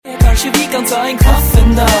Kanskje vi kan ta en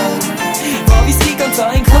kaffen da? Hva hvis vi kan ta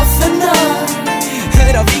en kaffen da?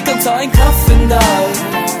 Hør at vi kan ta en kaffen da?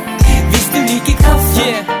 Hvis du liker kaffe.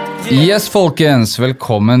 Yes, folkens,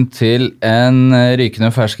 velkommen til en rykende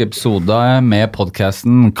fersk episode med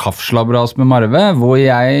podcasten Kaffslabberas med Marve, hvor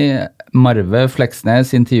jeg, Marve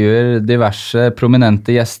Fleksnes, intervjuer diverse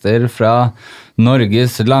prominente gjester fra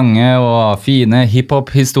Norges lange og fine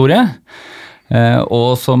hiphop-historie.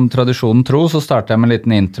 Og som tradisjonen tro, så starter jeg med en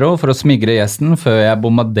liten intro for å smigre gjesten før jeg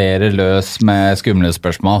bombarderer løs med skumle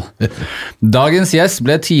spørsmål. Dagens gjest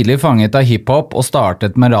ble tidlig fanget av hiphop og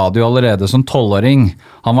startet med radio allerede som 12-åring.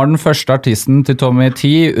 Han var den første artisten til Tommy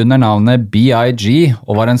T under navnet B.I.G.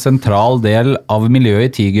 og var en sentral del av miljøet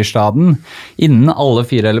i Tigerstaden, innen alle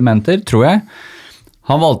 4 elementer, tror jeg.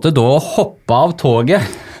 Han valgte da å hoppe av toget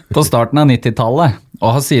på starten av 90-tallet,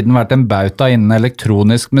 og har siden vært en bauta innen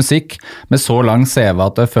elektronisk musikk med så lang CV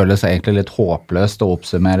at det føles egentlig litt håpløst å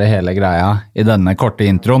oppsummere hele greia i denne korte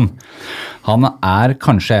introen. Han er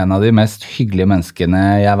kanskje en av de mest hyggelige menneskene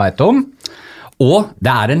jeg vet om, og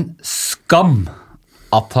det er en skam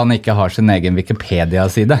at han ikke har sin egen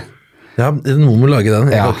Wikipedia-side. Ja, noen må lage den.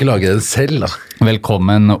 Jeg kan ikke lage den selv, da.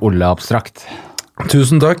 Velkommen, Olle Abstrakt.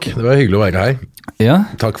 Tusen takk, det var hyggelig å være her. Ja.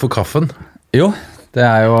 Takk for kaffen. Jo, det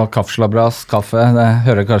er jo kaffslabberas kaffe, det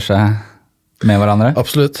hører kanskje med hverandre.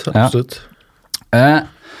 Absolutt, absolutt.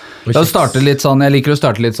 Da starter litt sånn, jeg liker å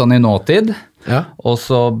starte litt sånn i nåtid, og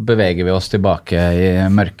så beveger vi oss tilbake i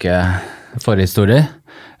mørke forhistorie.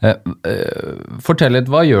 Fortell litt,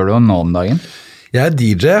 hva gjør du nå om dagen? Jeg er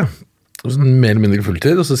DJ, mer eller mindre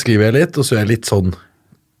fulltid, og så skriver jeg litt, og så er jeg litt sånn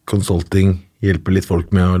consulting, hjelper litt folk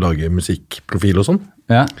med å lage musikkprofil og sånn.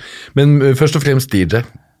 Ja. Men først og fremst DJ.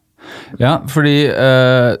 Ja, fordi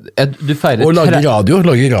du feirer... Og lager radio.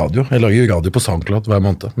 Jeg lager radio på SoundCloud hver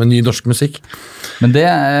måned, med ny norsk musikk. Men det,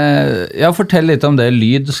 fortell litt om det.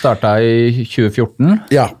 Lyd startet i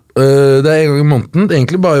 2014. Ja, det er en gang i måneden. Det er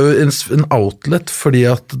egentlig bare en outlet, fordi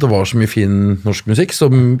at det var så mye fin norsk musikk,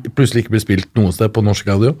 som plutselig ikke ble spilt noen sted på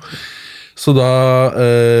norsk radio. Så da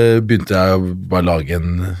begynte jeg å bare lage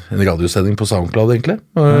en radiosending på SoundCloud, egentlig.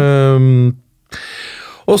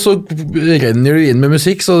 Og så renner du inn med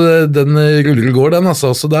musikk, så den ruller og går den,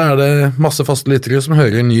 altså. Så da er det masse faste lyttere som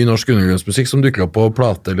hører ny norsk undergrunnsmusikk som dukker opp på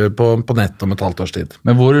plate eller på nett om et halvt års tid.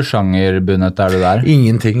 Men hvor sjangerbundet er du der?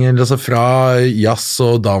 Ingenting, altså fra jazz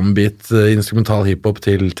og downbeat, instrumental hiphop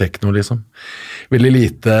til techno, liksom. Veldig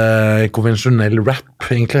lite konvensjonell rap,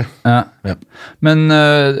 egentlig. Ja. Men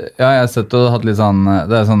jeg har sett du har hatt litt sånn,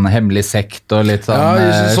 det er sånn hemmelig sekt og litt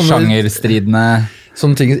sånn sjangerstridende...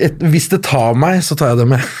 Sånne ting. Hvis det tar meg, så tar jeg det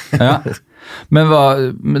med. Ja.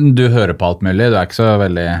 Men du hører på alt mulig, du er ikke så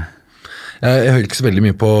veldig... Jeg hører ikke så veldig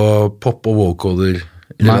mye på pop og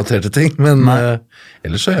vocoder-relaterte ting, men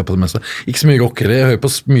ellers så hører jeg på det meste. Ikke så mye rockere, jeg hører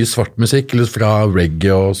på mye svart musikk, eller fra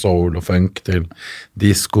reggae og soul og funk til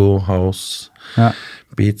disco, house,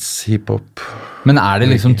 beats, hiphop. Men er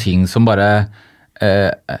det liksom ting som bare...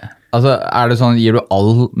 altså, er det sånn, gir du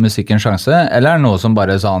all musikk en sjanse, eller er det noe som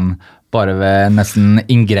bare sånn... Bare ved nesten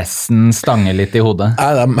ingressen stange litt i hodet?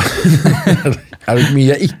 Nei, det er mye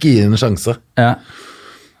jeg ikke gir en sjanse. Ja.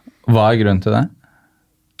 Hva er grunnen til det?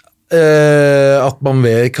 At man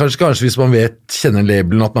vet, kanskje hvis man kjenner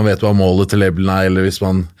labelen, at man vet hva målet til labelen er, eller hvis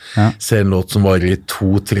man ser en låt som varer i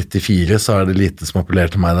 2:34, så er det lite som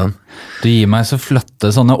appellerer til meg den. Du gir meg så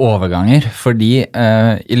flotte sånne overganger, fordi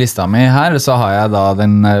i lista mi her så har jeg da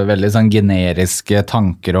den veldig sånn generiske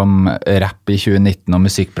tanker om rap i 2019 og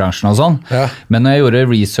musikkbransjen og sånn. Ja. Men når jeg gjorde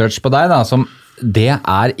research på deg da, som det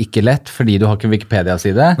er ikke lett, fordi du har ikke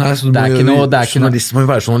Wikipedia-side. Nei, så journalist må jo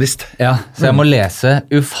være journalist. Ja, så jeg må lese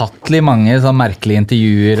ufattelig mange sånn merkelige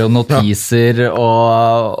intervjuer og notiser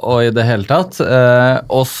og i det hele tatt.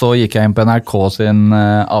 Og så gikk jeg inn på NRK sin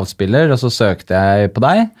avspiller, og så søkte jeg på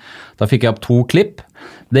deg. Da fikk jeg opp 2 klipp.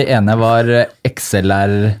 Det ene var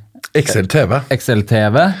XL-TV,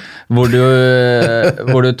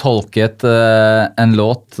 hvor du tolket en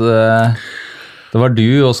låt... Det var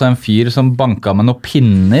du og så en fyr som banka med noen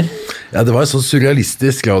pinner. Ja, det var et sånn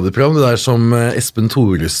surrealistisk radioprogram, det der som Espen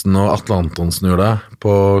Thoresen og Atle Antonsen gjorde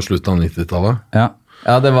på slutten av 90-tallet. Ja,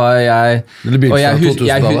 det var jeg. Og jeg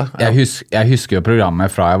husker jo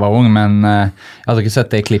programmet fra jeg var ung, men jeg hadde ikke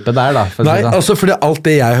sett det klippet der da. Nei, altså fordi alt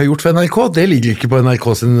det jeg har gjort for NRK, det ligger ikke på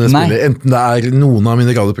NRK sin spiller. Enten det er noen av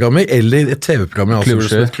mine radioprogrammer, eller et TV-program jeg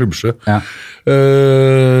også Klubbsjø. Ja.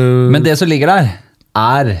 Men det som ligger der,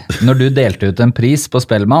 er når du delte ut en pris på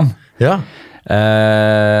Spellemann i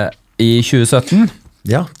 2017,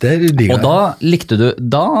 Ja, det liker jeg. Og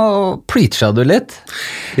da preacha du litt.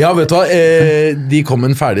 Ja, vet du hva, de kom med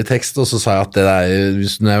en ferdig tekst, og så sa jeg at det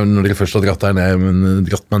der, når dere først har dratt meg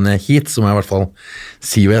ned hit, så må jeg i hvert fall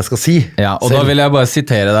si hva jeg skal si. Ja, og da vil jeg bare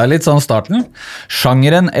sitere deg litt sånn starten.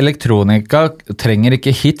 Sjangeren elektronika trenger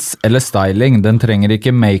ikke hits eller styling, den trenger ikke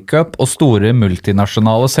make-up og store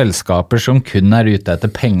multinasjonale selskaper som kun ute etter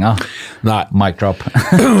penga. Nei. Mic drop.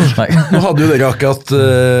 Nå hadde jo dere akkurat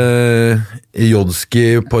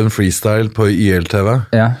Jodski på en freestyle på YLTV,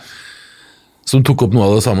 Ja. som tok opp noe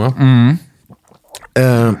av det samme.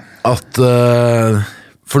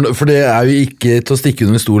 For det jo ikke til å stikke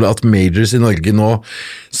under stol at majors i Norge nå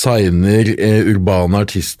signer urbane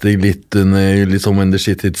artister litt under litt som when the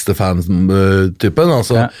shit hits the fan-typen,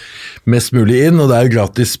 altså mest mulig inn, og det jo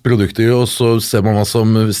gratis produkter, og så ser man hva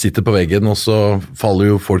som sitter på veggen, og så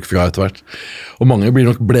faller jo folk fra etter hvert. Og mange blir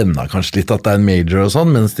nok blendet kanskje litt at det en major og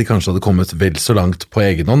sånn, mens de kanskje hadde kommet vel så langt på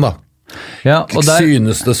egen hånd da. Ja, og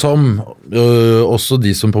Synes det som, også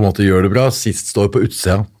de som på en måte gjør det bra, sist står på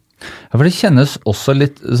utsida. Ja, for det kjennes også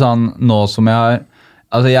litt sånn, nå som jeg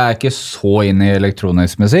ikke så inn i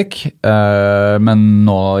elektronisk musikk, men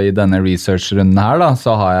nå i denne research-runden her da,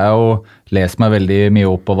 så har jeg jo lest meg veldig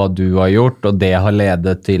mye opp på hva du har gjort, og det har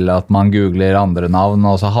ledet til at man googler andre navn,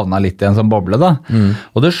 og så havner litt i en sånn boble da.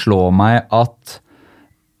 Og det slår meg at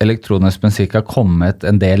elektronisk musikk har kommet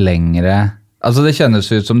en del lengre. Altså det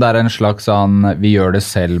kjennes ut som det en slags sånn, vi gjør det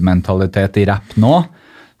selv-mentalitet i rap nå,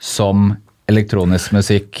 som elektronisk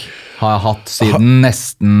musikk har hatt siden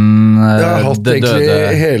nesten det har hatt det døde.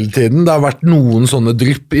 Egentlig hele tiden. Det har vært noen sånne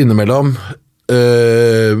drypp innimellom.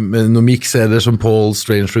 Noen mix-eder som Paul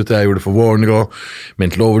Strangefoot jeg gjorde for Warner, og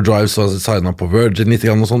Mental Overdrive så signet på Virgin litt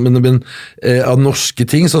og sånt, men av norske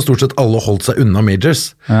ting så har stort sett alle holdt seg unna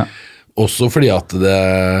majors. Ja. Også fordi at det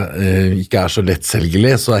ikke så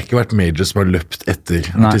lettselgelig, så det ikke vært majors som har løpt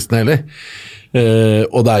etter artistene heller.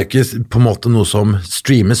 Og det jo ikke på en måte noe som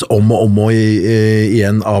streames om og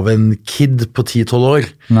igjen av en kid på 10-12 år.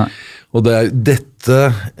 Nei. Og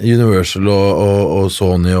dette Universal og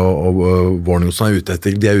Sony og Warner som ute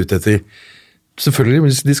etter, de ute etter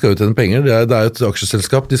selvfølgelig, de skal jo tjene penger, det jo et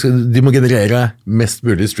aksjeselskap, de må generere mest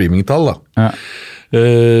mulig streamingtall da. Ja.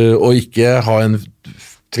 Og ikke ha en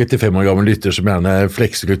 35 år gammel lytter som gjerne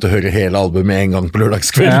flekser ut og hører hele albumet med en gang på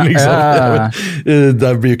lørdagskvelden, liksom.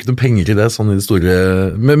 Det blir jo ikke noen penger i det, sånn i det store,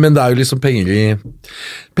 men det jo liksom penger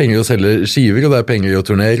å selge skiver, og det penger å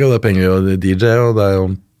turnere, og det penger å DJ, og det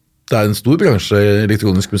en stor bransje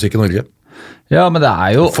elektronisk musikk i Norge. Ja, men det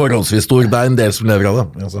jo forholdsvis stor, det en del som lever av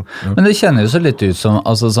det. Altså, ja. Men det kjenner jo så litt ut som,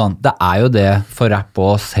 altså sånn, det jo det for rapp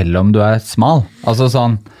også, selv om du smal. Altså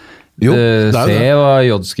sånn, jo, se hva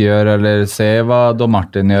Jodski gjør, eller se hva Don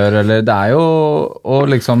Martin gjør, eller det jo å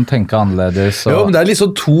liksom tenke annerledes. Og... Jo, men det liksom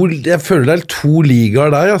jeg føler det to ligaer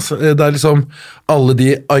der, altså. Det liksom alle de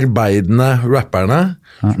arbeidende rapperne,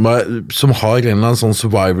 som har en eller annen sånn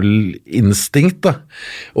survival instinkt, da,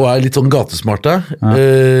 og litt sånn gatesmarte.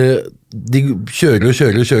 De kjører, og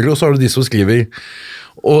så har du de som skriver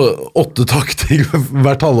og 8 takter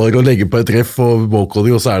hvert halvår og legger på et treff og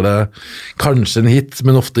vocaler, og så det kanskje en hit,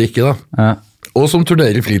 men ofte ikke da. Ja. Og som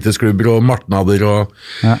turnerer i fritidsklubber og martnader og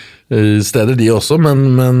steder de også, men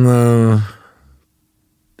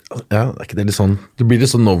ja, ikke det litt sånn, det blir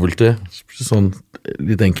litt sånn novelty, sånn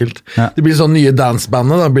litt enkelt. Det blir sånn nye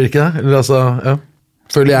dancebandet da, blir det ikke det? Eller altså, ja,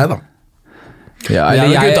 føler jeg da. Ja,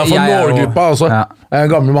 jeg gutta for målgruppa også, jeg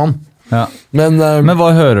en gammel mann. Ja. Men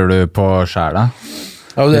hva hører du på selv da?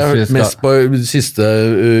 Ja, det jeg har hørt mest på de siste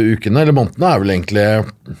ukene, eller månedene, vel egentlig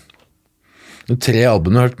de 3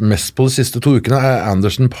 albumene jeg har hørt mest på de siste 2 ukene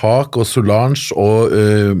Anderson .Paak og Solange og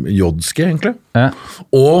Jodski egentlig. Ja.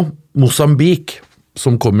 Og Mozambique,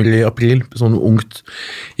 som kommer i april, sånn ungt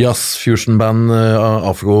jazz-fusion-band,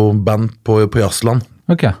 afro-band på jazzland.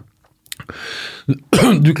 Ok.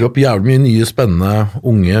 Dukker opp jævlig mye nye, spennende,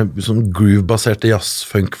 unge, sånn groove-baserte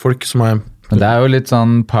jazz-funk-folk som Men det jo litt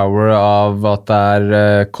sånn power av at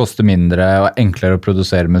det koster mindre og enklere å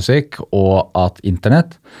produsere musikk, og at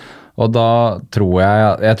internett. Og da tror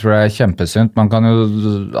jeg tror det kjempesynt. Man kan jo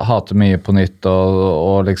hate mye på nytt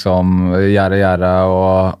og liksom gjøre,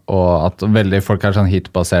 og at veldig folk sånn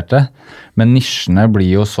hitbaserte. Men nisjene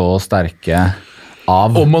blir jo så sterke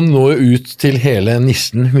av. Og man når ut til hele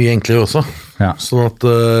nisjen mye enklere også. Ja. Sånn at,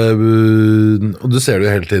 og du ser det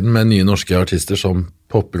jo hele tiden med nye norske artister som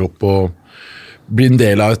popper opp og blir en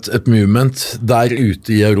del av et movement der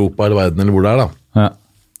ute i Europa eller verden, eller hvor det da. Ja.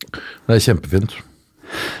 Det kjempefint.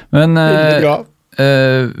 Men du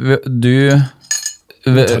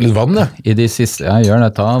ta litt vann, ja. I de siste, gjør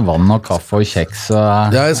det, ta vann og kaffe og kjeks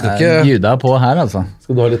og jeg skal ikke bjuda på her, altså.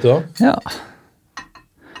 Skal du ha litt da? Ja.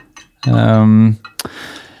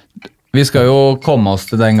 Vi skal jo komme oss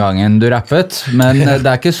til den gangen du rappet, men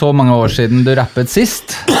det ikke så mange år siden du rappet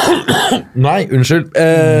sist. Nei, unnskyld.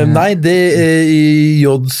 Nei,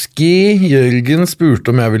 Jodski, Jørgen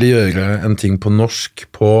spurte om jeg ville gjøre en ting på norsk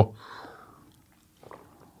på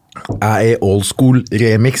Old School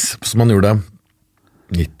Remix, som han gjorde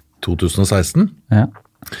i 2016. Ja.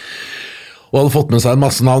 Og hadde fått med seg en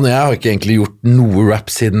masse navn. Jeg har ikke egentlig gjort noe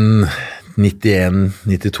rap siden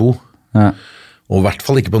 91-92. Ja. Og i hvert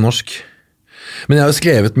fall ikke på norsk. Men jeg har jo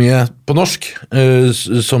skrevet mye på norsk,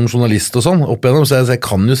 som journalist og sånn, opp igjennom, så jeg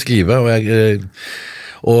kan jo skrive,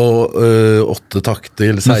 og 8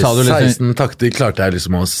 takter, eller 16 takter klarte jeg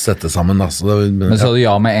liksom å sette sammen. Altså. Men sa du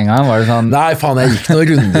ja med en gang? Var det sånn? Nei, faen, jeg gikk noen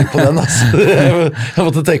runder på den. Altså.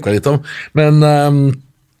 Jeg måtte tenke meg litt om. Men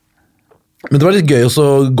det var litt gøy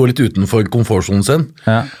å gå litt utenfor komfortsonen sin,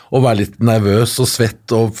 og være litt nervøs og svett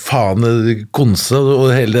og faen konse, og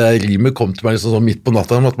hele det rimet kom til meg liksom sånn midt på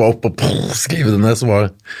natta, jeg måtte bare opp og skrive det ned, så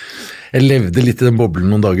jeg levde litt i den boblen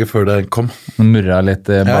noen dager før det kom. Murra litt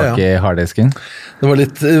bak i harddisken? Det var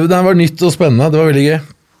nytt og spennende, det var veldig gøy.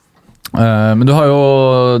 Men du har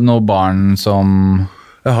jo noen barn som...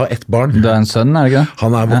 Jeg har 1 barn. Du en sønn, det ikke?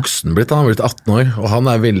 Han voksen blitt, han har blitt 18 år, og han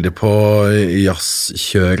veldig på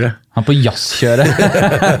jazzkjøret. Han på jazzkjøret?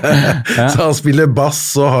 Så han spiller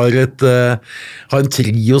bass og har en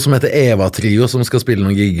trio som heter Eva Trio, som skal spille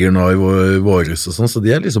noen gigger nå i våres og sånn, så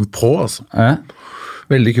de liksom på, altså.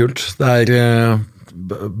 Veldig kult. Det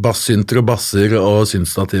bassynter og basser og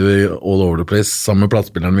syntstativer all over the place, sammen med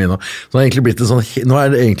platespillerne mine. Så nå det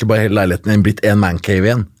egentlig bare hele leiligheten blitt en mancave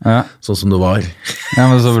igjen, sånn som det var. Ja,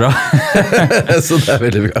 men så bra. Så det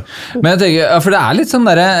veldig bra. Men jeg tenker, for det litt sånn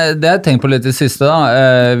der, det jeg tenkt på litt i siste da,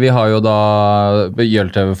 vi har jo da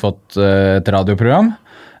JølTV fått et radioprogram,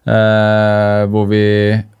 hvor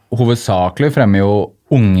vi hovedsakelig fremmer jo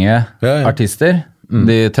unge artister.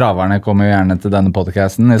 De traverne kommer jo gjerne til denne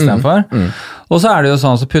podcasten i stedet for. Og så det jo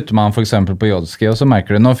sånn, så putter man for eksempel på Jodski, og så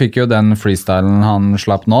merker du, nå fikk jo den freestylen han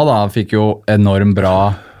slapp nå da, fikk jo enormt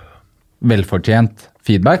bra, velfortjent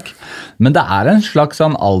feedback. Men det en slags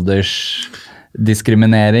sånn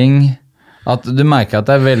aldersdiskriminering, at du merker at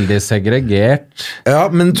det veldig segregert. Ja,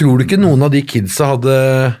 men tror du ikke noen av de kidsa hadde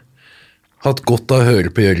hatt godt av å høre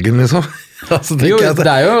på Jørgen, liksom? Altså, jo,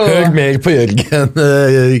 hør mer på Jørgen.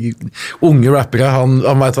 Unge rappere, han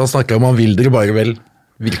vet hva han snakker om, han vil dere bare vel.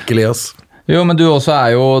 Virkelig, ass. Jo, men du også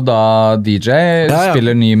jo da DJ,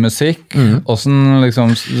 spiller ny musikk. Hvordan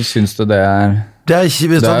liksom, syns du det Det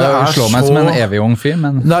ikke, det slår meg som en evig ung fyr,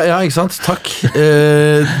 men... Nei, ja, ikke sant? Takk.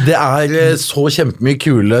 Det så kjempemye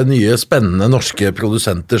kule, nye, spennende norske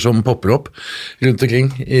produsenter som popper opp rundt omkring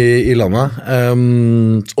i landet,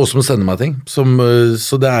 og som sender meg ting. Så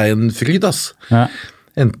det en fryd, ass. Ja.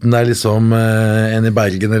 Enten det liksom en i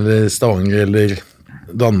Bergen, eller Stavanger, eller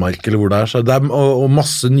Danmark, eller hvor det så det og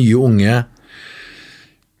masse nye unge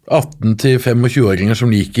 18-25-åringer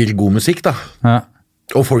som liker god musikk, da. Ja.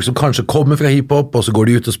 Og folk som kanskje kommer fra hiphop, og så går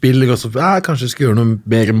de ut og spiller, og så kanskje skal gjøre noe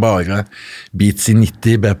mer enn bare beats i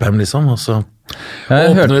 90 BPM, liksom, og så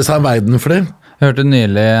åpner det seg en verden for det. Jeg hørte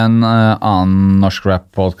nylig en annen norsk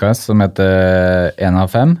rap-podcast som heter 1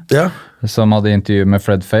 av 5, som hadde intervju med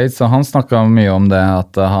Fred Fates, og han snakket mye om det,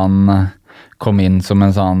 at han kom inn som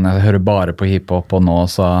en sånn, jeg hører bare på hiphop, og nå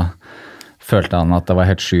så følte han at det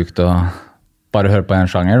var helt sykt å bare høre på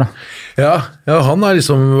en sjanger, da. Ja, han har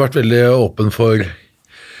liksom vært veldig åpen for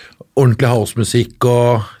ordentlig housemusikk,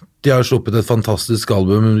 og de har sluppet et fantastisk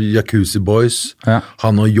album, Jacuzzi Boys,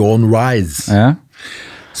 han og Jon Rise,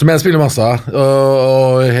 som jeg spiller masse av,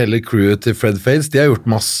 og hele crewet til Fred Fates, de har gjort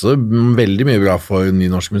veldig mye bra for ny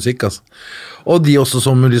norsk musikk, altså. Og de også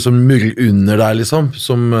som liksom murrer under der, liksom,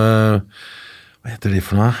 som, hva heter de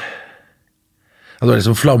for noe? Ja, det var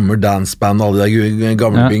liksom Flammer, Danceband, alle de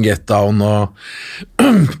gamle Bing Get Down, og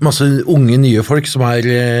masse unge, nye folk som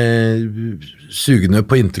sugende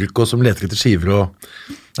på inntrykk, og som leter etter skiver, og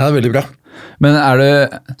det veldig bra. Men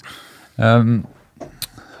det...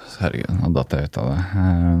 herregud, nå datt jeg ut av det.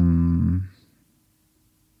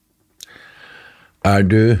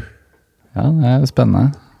 Du... Ja, det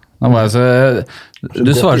spennende. Nå var jeg så...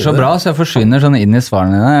 Du svarer så bra, så jeg forsvinner sånn inn i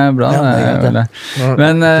svarene dine. Bra, det.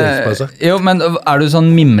 Men, jo, men du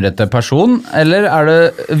sånn mimrete person, eller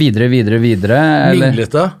du videre?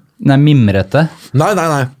 Mimrete? Nei, mimrete. Nei.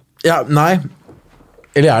 Ja, nei.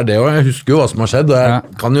 Eller det jo, jeg husker jo hva som har skjedd, og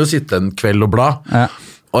jeg kan jo sitte en kveld og bla.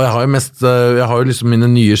 Og jeg har jo liksom mine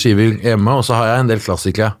nye skiver hjemme, og så har jeg en del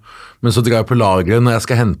klassikere. Men så drar jeg på lageret når jeg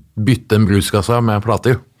skal bytte en bruskasse med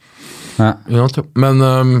plater. Men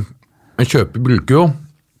jeg bruker jo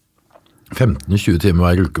 15-20 timer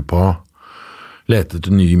hver uke på lete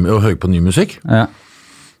etter og høre på ny musikk. Ja.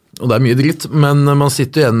 Og det mye dritt, men man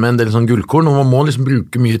sitter igjen med en del sånn gullkorn, og man må liksom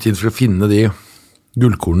bruke mye tid for å finne de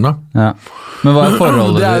gullkornene. Ja. Men hva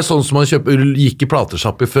forholdet? Det sånn som man gikk i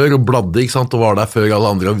plateshapper før og bladde, ikke sant, og var der før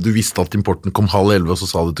alle andre. Du visste at importen kom 10:30, og så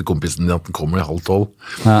sa du til kompisen din at den kommer 11:30.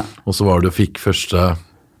 Ja. Og så var det og fikk første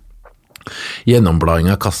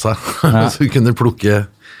gjennomblading av kassa, så du kunne plukke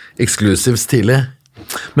exclusives tidlig.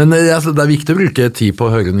 Men det er viktig å bruke tid på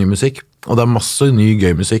å høre ny musikk, og det masse ny,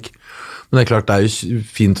 gøy musikk. Men det klart, det jo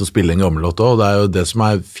fint å spille en gammel låt også, og det jo det som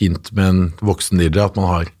fint med en voksen DJ, at man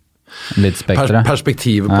har litt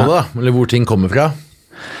perspektivet på det, eller hvor ting kommer fra.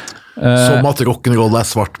 Som at rock'n'roll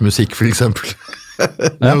svart musikk, for eksempel.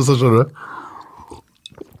 Så skjønner du.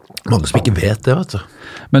 Mange som ikke vet det, vet du.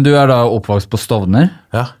 Men du da oppvokst på Stovner?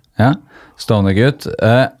 Ja. Ja, Stovner-gutt.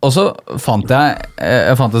 Og så fant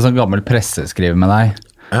jeg fant en sånn gammel presseskriv med deg.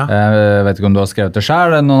 Ja. Jeg vet ikke om du har skrevet det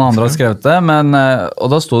selv, eller noen andre har skrevet det, men,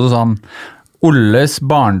 og da stod det sånn: Olles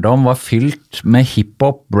barndom var fylt med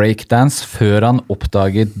hiphop, breakdance, før han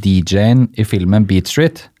oppdaget DJ-en i filmen Beat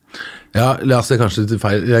Street. Ja, det kanskje litt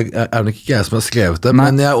feil. Det nok ikke jeg som har skrevet det,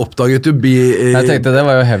 men jeg oppdaget jo Jeg tenkte det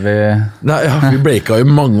var jo heavy. Nei, ja, vi breaka jo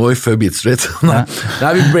mange år før Beat Street. Nei,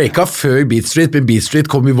 vi breaka før Beat Street, men Beat Street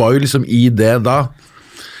var jo liksom i det da.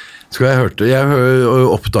 Jeg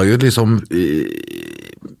oppdaget liksom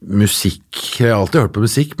musikk, jeg har alltid hørt på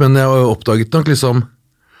musikk, men jeg oppdaget nok liksom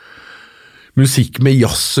musikk med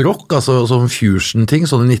jazzrock, altså sånn fusion-ting,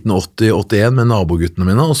 sånn i 1980-81 med naboguttene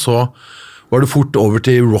mine, og så var det fort over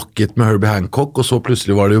til Rocket med Herbie Hancock, og så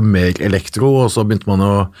plutselig var det jo mer elektro, og så begynte man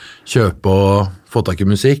å kjøpe og få tak i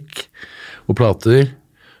musikk og plater,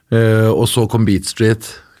 og så kom Beat Street,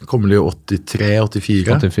 kom det jo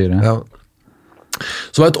 83-84. Ja.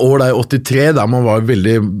 Så var det et år der i 83, der man var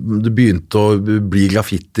veldig, det begynte å bli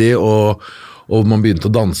graffiti, og man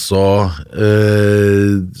begynte å danse, og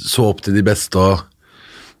så opp til de beste, og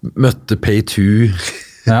møtte Pay 2.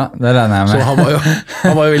 Ja, det regner jeg med. Så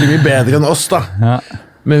han var jo veldig mye bedre enn oss da. Ja.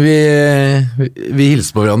 Men vi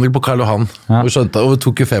hilste på hverandre på Karl Johan, og skjønte, og vi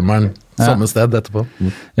tok jo femmeren samme sted etterpå.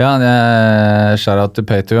 Ja, shout-out til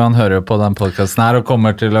Pay 2, han hører jo på den podcasten her, og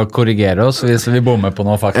kommer til å korrigere oss hvis vi bommer på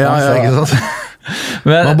noe fakta. Ja, ikke sant?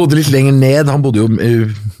 Men han bodde litt lenger ned, han bodde jo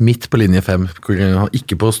midt på linje 5,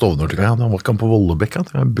 ikke på Stovner, tror jeg. Han var ikke på Vollebekk,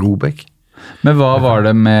 Brobekk. Men hva var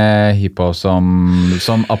det med hiphop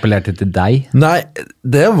som appellerte til deg? Nei,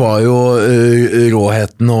 det var jo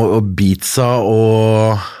råheten og beatsa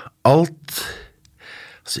og alt.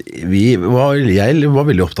 Altså, jeg var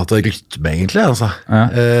veldig opptatt av rytme egentlig, altså. Ja.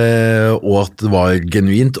 Og at det var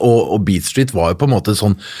genuint, og Beat Street var jo på en måte en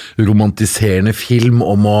sånn romantiserende film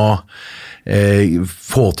om å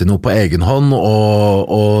få til noe på egen hånd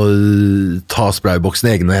og ta sprayboksen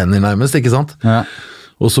i egne hender nærmest, ikke sant? Ja.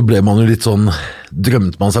 Og så ble man jo litt sånn,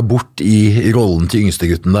 drømte man seg bort i rollen til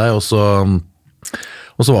yngstegutten der, og så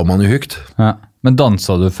var man jo hykt. Ja. Men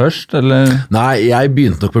dansa du først, eller? Nei, jeg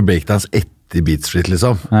begynte nok på breakdance etter Beat Street,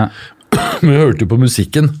 liksom. Ja. Men jeg hørte jo på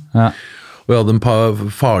musikken. Ja. Og jeg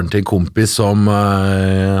hadde faren til en kompis som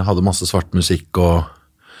hadde masse svart musikk,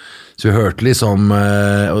 så vi hørte liksom,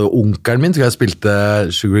 og onkelen min tror jeg spilte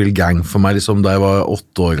Sugar Hill Gang for meg liksom, da jeg var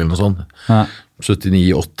 8 år eller noe sånt. Ja.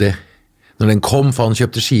 79-80. Når den kom, for han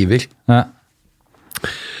kjøpte skiver. Ja.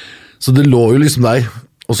 Så det lå jo liksom der,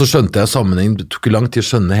 og så skjønte jeg sammenhengen, det tok jo lang tid å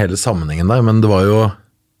skjønne hele sammenhengen der, men det var jo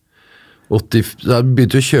jeg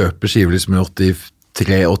begynte å kjøpe skiver liksom i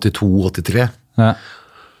 83, 82, 83. Ja.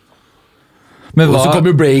 Og så kom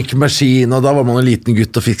jo Break Machine, og da var man en liten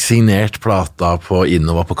gutt og fikk signert plata på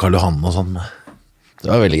Innova på Karl Johan og sånn. Det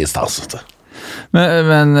var veldig stas, vet du.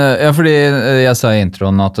 Men ja, fordi jeg sa i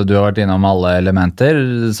introen at du har vært innom alle elementer,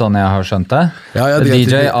 sånn jeg har skjønt det. Ja,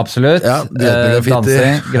 DJ, absolutt. Ja,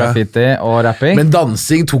 dansing, graffiti og rapping. Men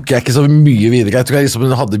dansing tok jeg ikke så mye videre. Jeg tror jeg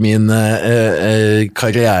liksom hadde min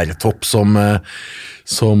karrieretopp som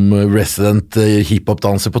resident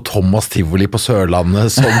hiphop-danser på Thomas Tivoli på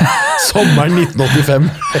Sørlandet sommeren 1985,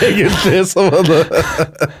 egentlig, så var det.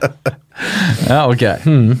 Ja, ok.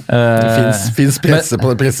 Det finnes presse på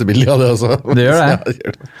det pressebildet av det også. Det gjør det? Ja, det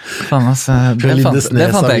gjør det. Fan, altså, det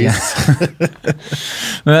fant jeg ikke.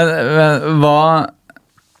 Men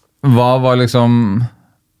hva var liksom...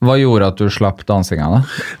 Hva gjorde at du slapp dansinga da?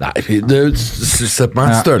 Nei, se på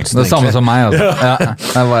meg størrelsen. Det er samme som meg, altså. Ja.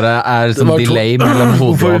 Det bare sånn delay mellom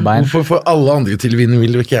hode og bein. For alle andre til å vinne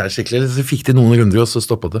vil jo ikke jeg skikkelig. Så fikk de noen runder, og så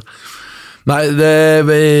stoppet det. Nei,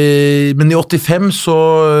 men i 85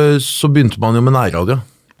 så begynte man jo med nærradio.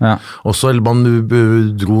 Ja. Også, eller man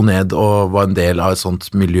dro ned og var en del av et sånt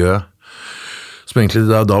miljø som egentlig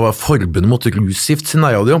da var forbundet mot Rusgift sin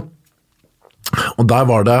nærradio. Og der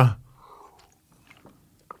var det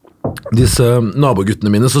disse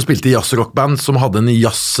naboguttene mine som spilte i jazzrockband, som hadde en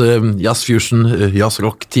jazz-fusion,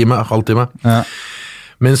 jazz-rock-time, halvtime. Ja.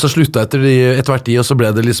 Men så sluttet etter hvert og så ble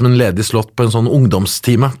det liksom en ledig slott på en sånn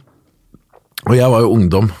ungdomstime. Og jeg var jo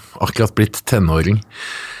ungdom, akkurat blitt tenåring.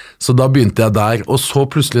 Så da begynte jeg der, og så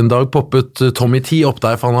plutselig en dag poppet Tommy T opp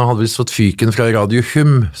der, for han hadde visst fått fyken fra Radio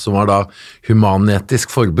Hum, som var da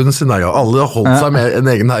Human-Etisk Forbund sin nærradio. Alle holdt seg med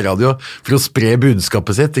en egen nærradio for å spre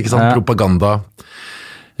budskapet sitt, ikke sant? Propaganda.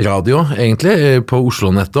 Radio, egentlig, på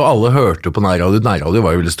Oslo-nettet, og alle hørte på nærradio. Nærradio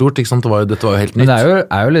var jo veldig stort, ikke sant? Dette var jo helt nytt. Men det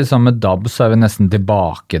er jo litt sånn med DAB, så er vi nesten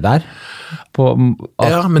tilbake der.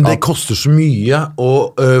 Ja, men det koster så mye å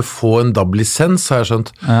få en DAB-lisens, har jeg skjønt.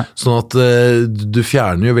 Ja. Sånn at du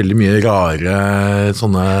fjerner jo veldig mye rare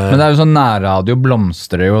sånne... Men det er jo sånn nærradio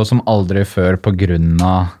blomstrer jo som aldri før på grunn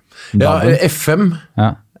av DAB. Ja, FM. Ja.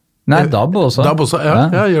 Nei, DAB også. DAB også,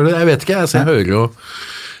 ja, gjør det. Jeg vet ikke, jeg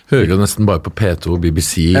hører jo nesten bare på P2 og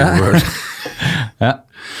BBC. Ja.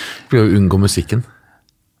 For å unngå musikken.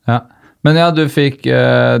 Ja. Men ja, du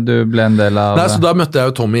ble en del av... Nei, så da møtte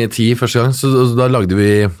jeg jo Tommy T første gang, så da lagde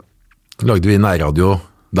vi nærradio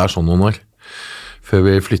der sånn noen år, før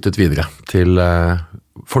vi flyttet videre til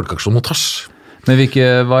Folkeaksjon mot hasj. Men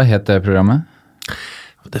hva het det programmet?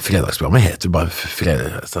 Det fredagsprogrammet heter jo bare et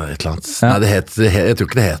eller annet. Ja. Nei, jeg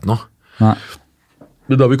tror ikke det het noe. Nei.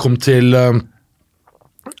 Men da vi kom til...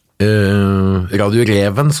 Radio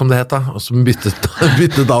Reven, som det het da, og som byttet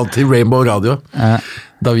da til Rainbow Radio.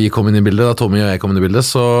 Da vi kom inn i bildet, da Tommy og jeg kom inn i bildet,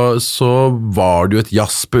 så var det jo et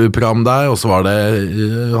jazzprogram der, og så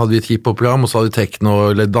hadde vi et hiphop-program, og så hadde vi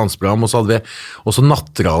techno- eller danseprogram, og så hadde vi også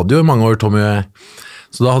nattradio i mange år, Tommy og jeg.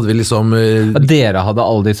 Så da hadde vi liksom... Dere hadde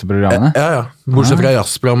alle disse programmene? Ja. Bortsett fra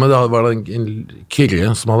jazzprogrammet, da var det en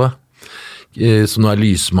Kyrre som hadde, som nå er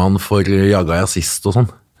lysmann for Jaga Jazzist og sånn.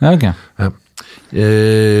 Ja, ok. Ja.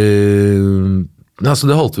 Så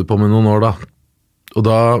det holdt vi på med noen år da. Og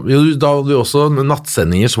da hadde vi også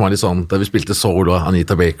nattsendinger som var litt sånn, der vi spilte soul og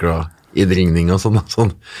Anita Baker og innringning og sånn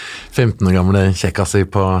 15 år gamle kjekkasser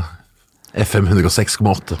på FM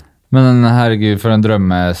 106,8. Men herregud, for en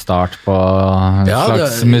drømmestart på en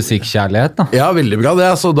slags musikkjærlighet da. Ja, veldig bra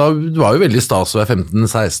det. Altså, da var jo veldig stas å være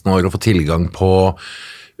 15-16 år og få tilgang på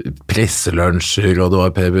presselunsjer, og det var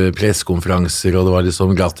pressekonferanser, og det var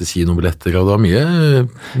liksom gratis kinobilletter, og det var mye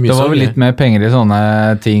det var vel litt mer penger i sånne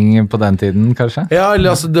ting på den tiden, kanskje? Ja,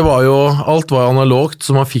 altså det var jo, alt var analogt,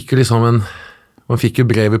 så man fikk jo liksom man fikk jo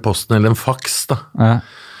brev i posten, eller en fax da,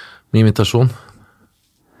 med invitasjon.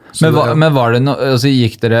 Men var det altså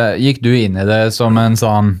gikk du inn i det som en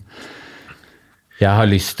sånn jeg har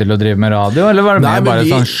lyst til å drive med radio, eller var det mer bare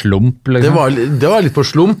sånn slump? Liksom? Det var litt på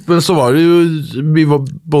slump, men så var det jo,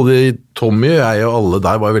 både Tommy og jeg og alle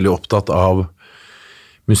der var veldig opptatt av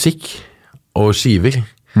musikk og skiver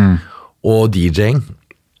og DJing.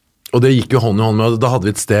 Og det gikk jo hånd i hånd med, da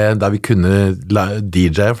hadde vi et sted der vi kunne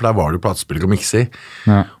DJ, for der var det platespiller og mikser.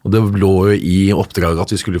 Ja. Og det lå jo i oppdraget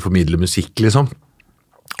at vi skulle formidle musikk, liksom.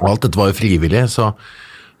 Og alt dette var jo frivillig, så...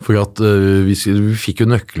 For at vi fikk jo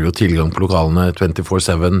nøkler og tilgang på lokalene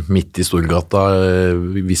 24/7 midt i Storgata,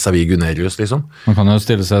 vis-à-vis Gunerius, liksom. Man kan jo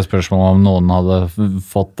stille seg spørsmål om noen hadde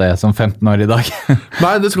fått det som 15 år i dag.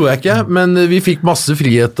 Nei, det tror jeg ikke, men vi fikk masse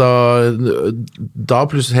frihet da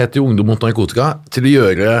plutselig het jo Ungdom mot narkotika, til å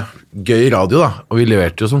gjøre gøy radio da, og vi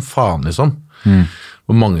leverte jo som faen, liksom.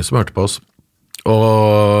 Og mange som hørte på oss.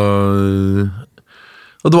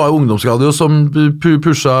 Og det var jo ungdomsradio som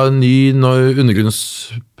pusha ny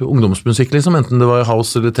ungdomsmusikk, liksom, enten det var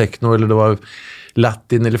house eller techno, eller det var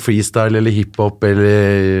latin, eller freestyle, eller hiphop,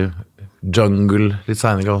 eller jungle, litt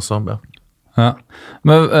senere også. Ja.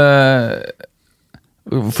 Men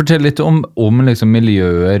fortell litt om liksom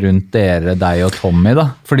miljøet rundt deg og Tommy,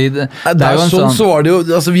 da. Fordi det er jo en sånn... Så var det jo,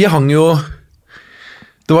 altså vi hang jo,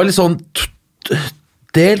 det var litt sånn...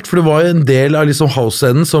 delt, for det var jo en del av liksom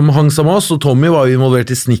house-scenen som hang sammen med oss, og Tommy var jo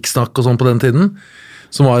involvert i Snikksnakk og sånn på den tiden,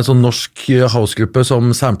 som var en sånn norsk house-gruppe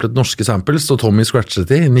som samplet norske samples, og Tommy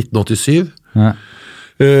scratchet i 1987. Ja.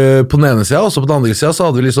 På den ene siden, og så på den andre siden så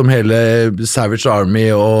hadde vi liksom hele Savage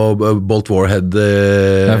Army og Bolt Warhead.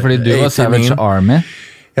 Ja, fordi du var Savage Army?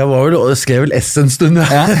 Jeg skrev vel S en stund,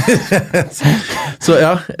 ja. Så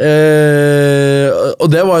ja,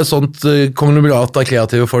 og det var jo sånt konglomerat av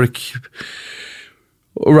kreative folk,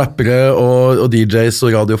 og rappere og DJs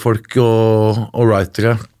og radiofolk og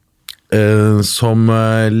writere som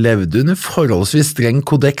levde under forholdsvis streng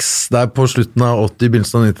kodeks der på slutten av 80,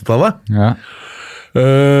 begynnelsen av 90-tallet. Ja.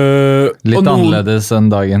 Litt annerledes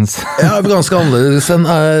enn dagens. Ja, ganske annerledes enn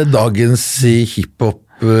dagens hiphop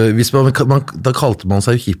da kalte man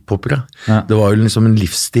seg jo hiphopere. Ja. Det var jo liksom en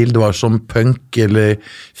livsstil, det var som punk eller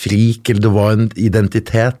freak, eller det var en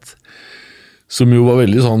identitet som jo var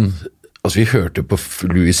veldig sånn, altså vi hørte på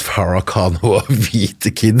Louis Farrakhan og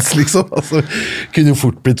hvite kids liksom, altså kunne jo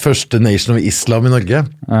fort blitt første Nation of Islam i Norge.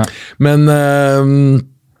 Ja. Men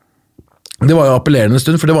det var jo appellerende en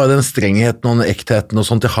stund, for det var jo den strengheten og den ektheten og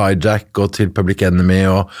sånt til Hijack og til Public Enemy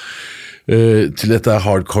og til dette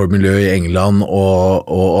hardcore-miljøet i England og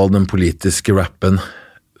all den politiske rappen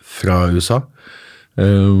fra USA,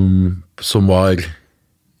 som var...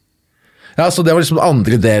 Ja, så det var liksom den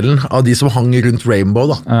andre delen av de som hang rundt Rainbow,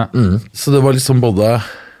 da. Ja. Så det var liksom både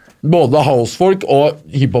housefolk og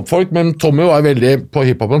hiphop-folk, men Tommy var veldig på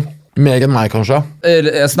hiphopen. Mer enn meg, kanskje.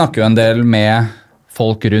 Jeg snakker jo en del med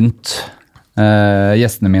folk rundt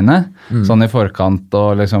gjestene mine, sånn i forkant,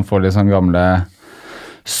 og liksom får litt sånn gamle...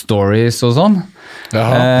 stories og sånn.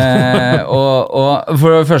 Og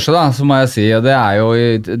for det første da, så må jeg si, og det er jo,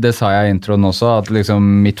 det sa jeg i introen også, at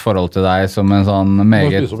liksom mitt forhold til deg som en sånn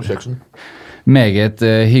meget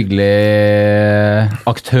hyggelig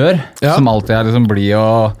aktør, som alltid er liksom blid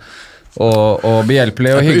og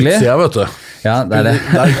behjelpelig og hyggelig. Det er på utsida, vet du. Ja, det er det.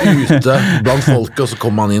 Det er ute blant folket, og så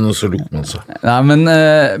kommer man inn, og så lukker man seg. Nei,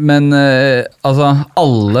 men altså,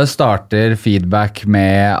 alle starter feedback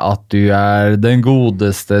med at du er den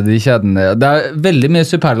godeste de kjenner. Det er veldig mye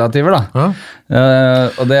superlativer, da. Ja.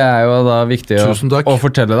 Og det er jo da viktig å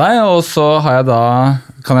fortelle deg, og så har jeg da,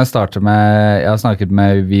 kan jeg starte med, jeg har snakket med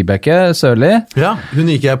Vibeke Sørli. Ja, hun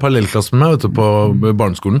gikk jeg i parallellklassen med, vet du, på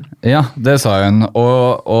barneskolen. Ja, det sa hun,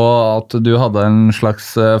 og at du hadde en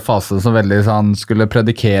slags fase som veldig sånn, skulle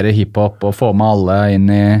predikere hiphop og få med alle inn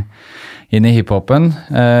i hiphopen.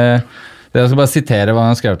 Jeg skal bare sitere hva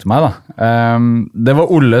han skrev til meg da. Det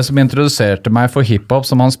var Olle som introduserte meg for hiphop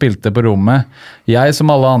som han spilte på rommet. Jeg som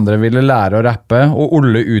alle andre ville lære å rappe, og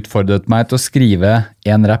Olle utfordret meg til å skrive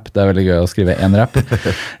en rap. Det er veldig gøy å skrive en rap.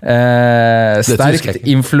 Sterkt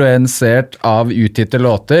influensert av utgitte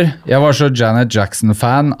låter. Jeg var så Janet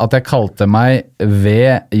Jackson-fan at jeg kalte meg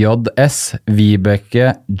VJS,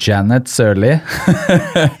 Vibeke Janet Sørli.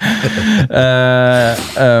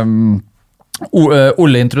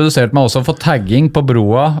 Olle introduserte meg også for tagging på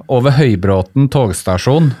broa over Høybråten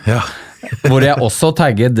togstasjon, hvor jeg også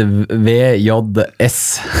tagget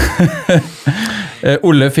VJS.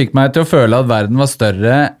 Olle fikk meg til å føle at verden var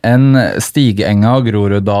større enn Stigenga og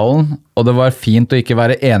Groruddalen, og det var fint å ikke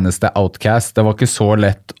være eneste outcast. Det var ikke så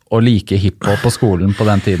lett å like hiphop på skolen på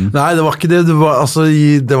den tiden. Nei, det var ikke det. Det var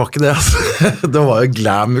ikke det. Altså. Det var jo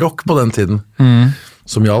glam rock på den tiden.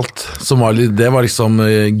 Som gjaldt. Det var liksom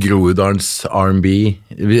Groruddalens R&B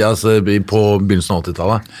altså på begynnelsen av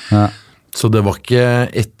 80-tallet. Ja. Så det var ikke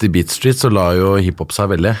etter Beat Street, så la jo hiphop seg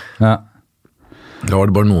veldig. Ja. Da var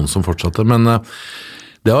det bare noen som fortsatte, men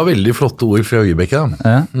det var veldig flotte ord fra Vibeke.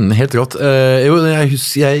 Ja. Helt rått.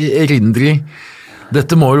 Jeg erindrer,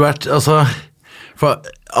 dette må jo vært, altså, for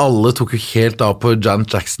alle tok jo helt av på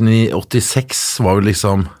Janet Jackson i 86, var jo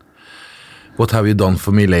liksom What have you done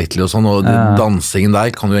for me lately og sånn, og dansingen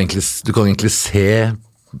der kan du egentlig se,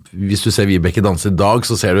 hvis du ser Vibeke danse i dag,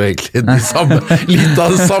 så ser du egentlig litt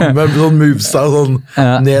av det samme sånn movesa sånn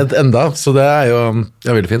ned enda, så det er jo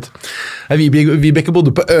veldig fint. Vibeke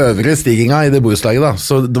bodde på øvre stiginga i det borettslaget da,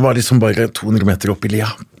 så det var liksom bare 200 meter opp i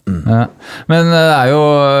lia. Ja. Men det er jo,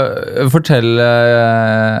 fortell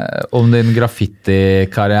om din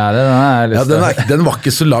graffiti-karriere. Den var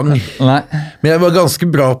ikke så lang. Nei. Men jeg var ganske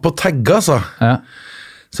bra på å tagge, altså. Ja.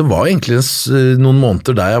 Så var egentlig noen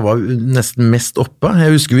måneder der jeg var nesten mest oppe.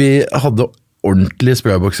 Jeg husker vi hadde ordentlige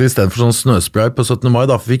spraybokser i stedet for sånn snøspray på 17. mai.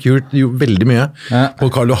 Da fikk vi gjort veldig mye på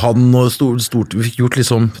Karl Johan og stort. Vi fikk gjort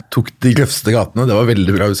liksom, tok de røfste gatene. Det var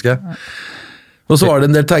veldig bra, husker jeg. Og så var det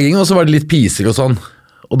en del tagging, og så var det litt piser og sånn.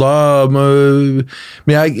 Og da, men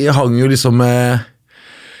jeg hang jo liksom med,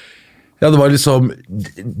 det var liksom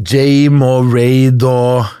Jame og Raid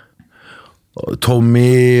og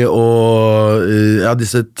Tommy og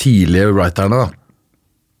disse tidlige writerne da,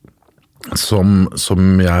 som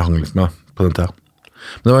jeg hang litt med på den tida.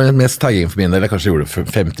 Men det var mest tagging for min del, jeg kanskje gjorde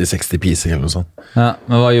 50-60 piser eller noe sånt. Ja,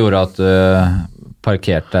 men hva gjorde at du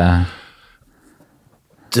parkerte?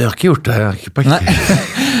 Jeg har ikke gjort det, jeg har ikke parkert.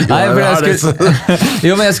 Nei, men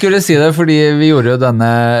jeg skulle si det, fordi vi gjorde jo denne,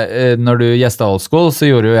 når du gjestet Old School, så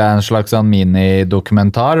gjorde jo jeg en slags sånn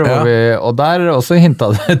mini-dokumentar, og der også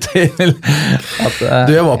hintet det til at...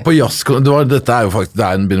 jeg var på jazzkonsert, dette er jo faktisk,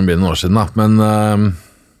 det begynner å bli noen år siden da, men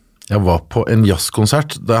Jeg var på en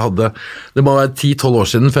jazzkonsert. Det må være 10-12 år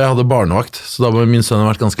siden, for jeg hadde barnevakt, så da var min sønn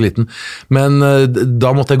vært ganske liten. Men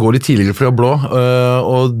da måtte jeg gå litt tidligere fra Blå,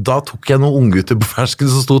 og da tok jeg noen unggutter på fersken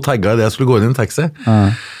som sto og tagget i det jeg skulle gå inn i en taxi.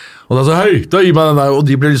 Og da sa hei, da gi meg den der, og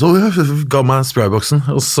de ble liksom, ga meg sprayboksen,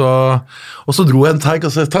 og så dro jeg en tag,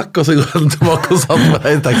 og så takk, og så går jeg tilbake og satt meg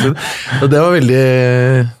i taxien. Og det var veldig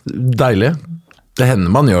deilig. Det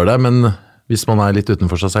hender man gjør det, men hvis man litt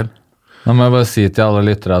utenfor seg selv. Nå må jeg bare si til alle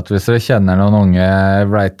lyttere at hvis dere kjenner noen unge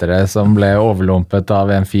writere som ble overlumpet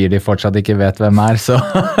av en fyr de fortsatt ikke vet hvem så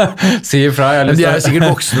si ifra. Men de sikkert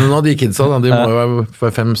voksne nå, de kidsa, da. De må jo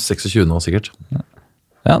være 5-26 nå sikkert.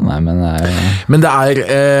 Ja, nei, men det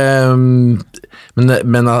Men det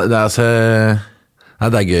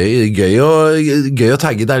det gøy å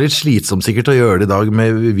tagge. Det litt slitsomt sikkert å gjøre det i dag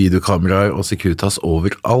med videokameraer og Securitas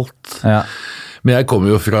overalt. Ja. Men jeg kommer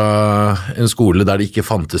jo fra en skole der det ikke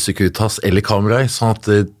fantes Securitas eller kameraer, sånn at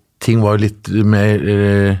ting var litt mer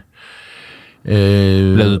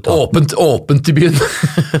åpent i byen.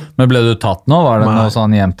 Men ble du tatt nå? Var det noe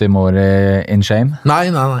sånn hjemt i mor in shame? Nei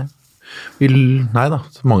da. Vi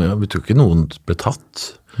tror ikke noen ble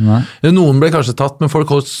tatt. Nei. Noen ble kanskje tatt, men folk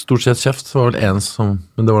holdt stort sett kjeft. Det var vel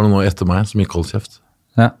men det var noe etter meg som ikke holdt kjeft.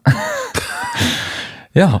 Ja.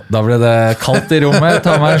 Ja, da ble det kaldt i rommet.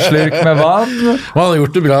 Ta meg en slurk med vann. Man har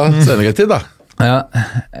gjort det bra senere tid, da. Ja.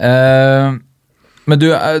 Men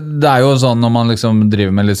det jo sånn når man liksom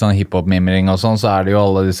driver med litt sånn hiphop-mimring og sånn, så det jo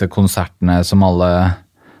alle disse konsertene som alle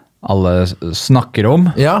snakker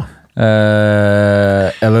om. Ja.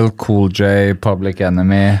 LL Cool J, Public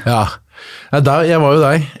Enemy. Ja, jeg var jo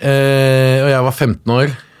deg, og jeg var 15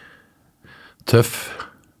 år. Tøff.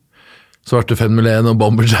 Svarte Fenn-Melén og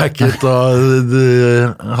Bomber Jacket, og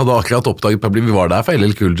hadde akkurat oppdaget Public. Vi var der for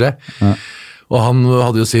LL Cool J. Ja. Og han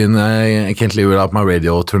hadde jo sin Can't Live Without My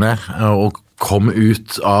Radio-turné, og kom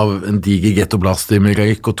ut av en diger ghetto-blast med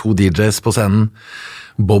røyk og 2 DJs på scenen,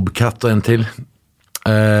 Bobcat og en til,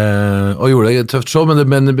 og gjorde et tøft show, men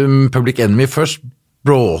Public Enemy først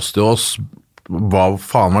blåste jo oss, hva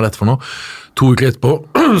faen var dette for noe? 2 uker etterpå,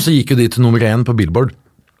 så gikk jo de til nummer 1 på Billboard.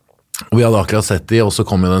 Og vi hadde akkurat sett de, og så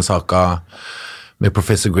kom jo den saka med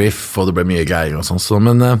Professor Griff, og det ble mye greier og sånn.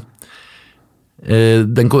 Men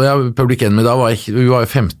Public Enemy da, vi var jo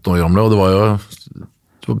 15 år gamle, og det var jo, jeg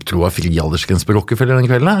tror det var frialdersgrense på Rockefeller den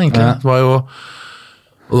kvelden, egentlig. Ja. Det var jo,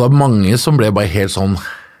 og det var mange som ble bare helt sånn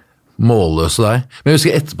målløse der. Men jeg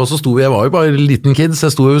husker etterpå så jeg var jo bare en liten kid, så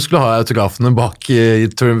jeg sto og skulle ha autografene bak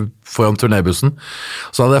foran turnébussen.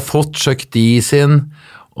 Så hadde jeg fått Chuck D sin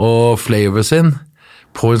og Flavor sin,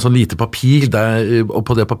 på en sånn lite papir, og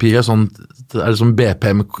på det papiret det sånn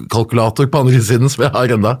BPM-kalkulator på andre siden som jeg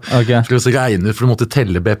har enda. Okay. For å regne ut, for du måtte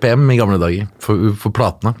telle BPM i gamle dager for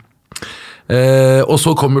platene. Og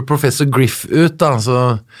så kommer Professor Griff ut da,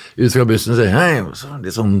 så ut fra bussen og sier, hei,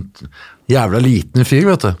 litt sånn jævla liten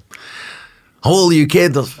fyr, vet du. How old are you,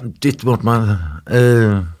 kid? Dytt bort meg.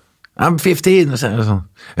 I'm 15, så sånn.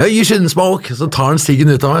 You shouldn't smoke. Så tar han siggen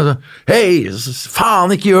ut av meg. Så, hei,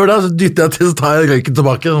 faen, ikke gjør det. Så dytter jeg til, så tar jeg røyken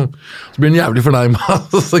tilbake. Så blir han jævlig fornærmet.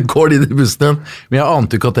 Så går de inn i bussen igjen. Men jeg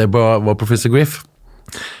ante ikke at det var Professor Griff.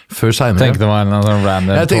 Før senere. Tenkte det var en sånn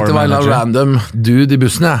random. Jeg tenkte det var en random dude i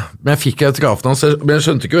bussen, jeg. Men jeg fikk autografen hans. Men jeg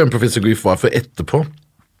skjønte ikke hvem Professor Griff var for etterpå.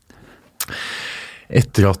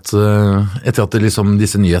 Etter at liksom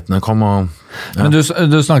disse nyhetene kom. Og, ja. Men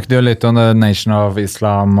du snakket jo litt om The Nation of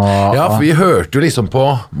Islam. Ja, for vi hørte jo liksom på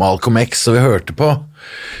Malcolm X, og vi hørte på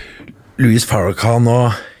Louis Farrakhan,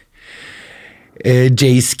 og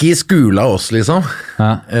J-Ski skula oss, liksom.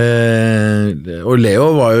 Ja. Og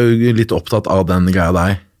Leo var jo litt opptatt av den greia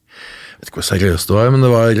der. Jeg vet ikke hvor seriøst det var, men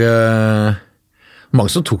det var mange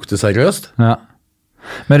som tok det seriøst. Ja.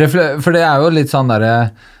 Men for det jo litt sånn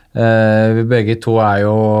der... vi begge to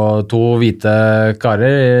jo 2 hvite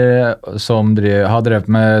karer som har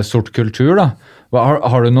drevet med sort kultur da.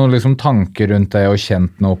 Har du noen liksom tanker rundt det og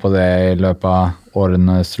kjent noe på det i løpet av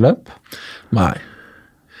årenes løp? Nei.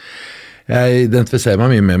 Jeg identifiserer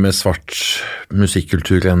meg mye mer med svart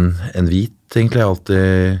musikkultur enn hvit, egentlig. Jeg har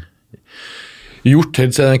alltid gjort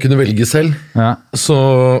helt siden jeg kunne velge selv. Ja. Så,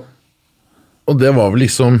 og det var vel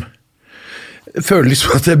liksom, jeg føler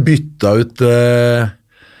liksom at jeg bytta ut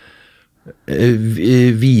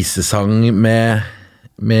visesang med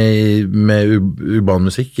urban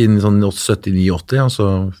musikk i sånn 79-80,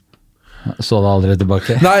 altså. Så det aldri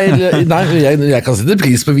tilbake? Nei, jeg kan sette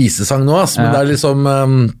pris på visesang nå, altså, men det liksom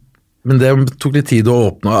men det tok litt tid å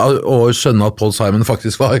åpne og skjønne at Paul Simon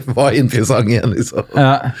faktisk var interessant igjen, liksom.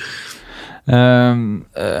 Ja.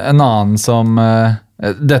 En annen som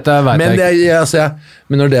dette vet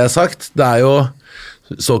men når det sagt, det jo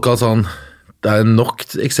såkalt sånn det er nok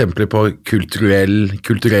eksempler på kulturell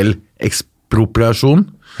ekspropriasjon,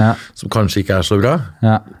 som kanskje ikke er så bra,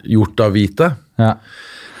 gjort av hvite. Ja.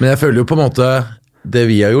 Men jeg føler jo på en måte, det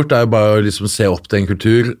vi har gjort er bare å liksom se opp til en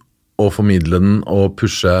kultur, og formidle den, og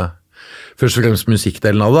pushe først og fremst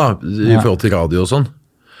musikkdelen av det, i forhold til radio og sånn.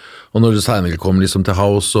 Og når det senere kom liksom til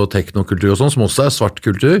house og teknokultur og sånn, som også er svart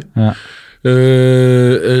kultur,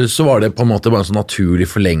 så var det på en måte bare en sånn naturlig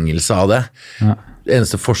forlengelse av det. Det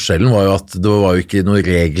eneste forskjellen var jo at det var jo ikke noen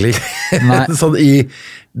regler. Sånn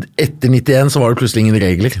etter 91 så var det plutselig ingen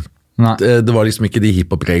regler. Det var liksom ikke de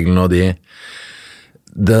hiphop-reglene og det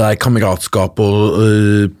der kameratskap og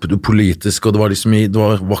politisk, og det var liksom det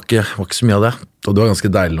var ikke så mye av det. Og det var ganske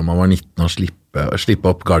deilig når man var 19 og slippe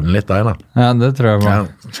opp garden litt der da. Ja, det tror jeg var.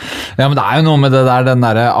 Ja, men det er jo noe med det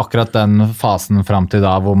der, akkurat den fasen frem til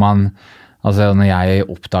da, hvor man, altså når jeg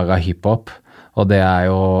oppdaget hiphop, og det er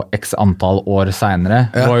jo x antall år senere,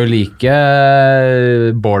 var jo like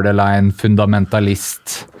borderline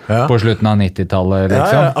fundamentalist på slutten av 90-tallet,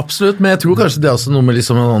 liksom. Ja, absolutt, men jeg tror kanskje det er også noe med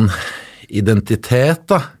liksom en identitet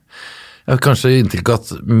da. Jeg har kanskje inntrykk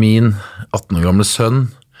at min 18 år gamle sønn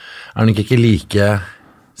er nok ikke like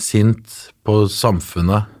sint på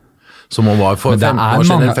samfunnet som han var for 15 år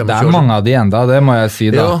siden. Det er mange av de enda, det må jeg si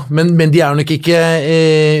da. Ja, men de er nok ikke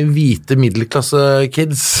hvite middelklasse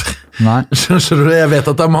kids. Nei. Skjønner du? Jeg vet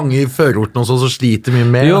at det er mange i førorten også som sliter mye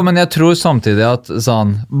mer. Jo, men jeg tror samtidig at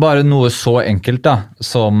sånn, bare noe så enkelt da,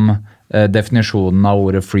 som definisjonen av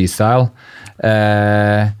ordet freestyle,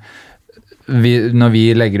 når vi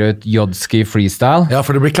legger ut Jodski freestyle. Ja,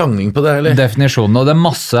 for det blir klanging på det, eller? Definisjonen, og det er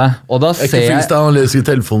masse. Og da ikke freestyle, han leser i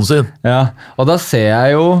telefonen sin. Ja, og da ser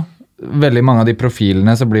jeg jo veldig mange av de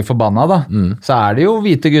profilene som blir forbannet da. Så er det jo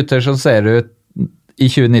hvite gutter som ser ut i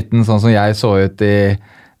 2019 sånn som jeg så ut i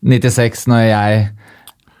 96 når jeg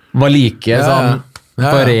var like sånn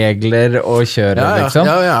på regler og kjøre, liksom.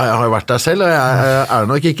 Ja, jeg har jo vært der selv, og jeg er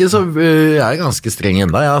nok ikke så, jeg er ganske streng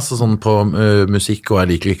enda, sånn på musikk, og jeg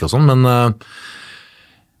liker ikke og sånn, men det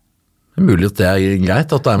er mulig at det er greit,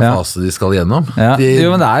 at det er en fase de skal gjennom. Jo,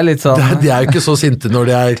 men det er litt sånn. De er jo ikke så sinte når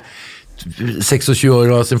de er 26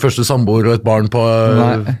 år og sin første samboer og et barn på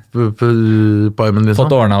armen liksom.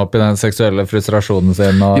 Fått ordnet opp i den seksuelle frustrasjonen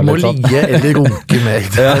sin. De må ligge eller runke mer.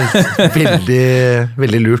 Det er veldig,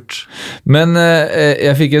 veldig lurt. Men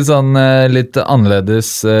jeg fikk et sånn litt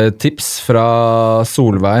annerledes tips fra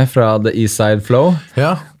Solveig fra The Eastside Flow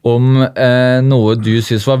om noe du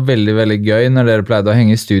synes var veldig, veldig gøy når dere pleide å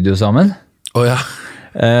henge i studio sammen.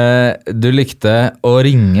 Du likte å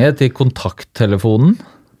ringe til kontakttelefonen.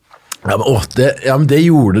 Ja, men det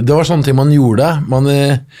gjorde det var sånne ting man gjorde. Man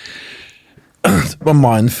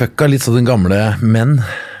mindfucka litt sånn den gamle menn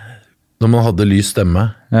når man hadde lys stemme.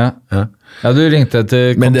 Ja, du ringte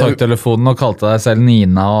til kontakttelefonen og kalte deg selv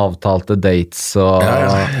Nina og avtalte dates og...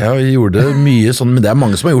 Ja, vi gjorde mye sånn, men det er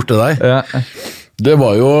mange som har gjort det der. Det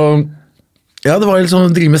var jo det var litt sånn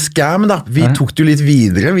å drive med scam da. Vi tok det jo litt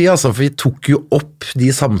videre for vi tok jo opp de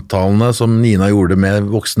samtalene som Nina gjorde med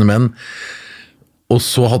voksne menn. Og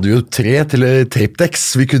så hadde vi jo 3 tape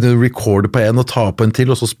decks. Vi kunne recorde på en og ta på en til,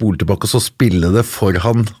 og så spole tilbake, og så spille det for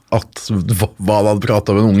han hva han hadde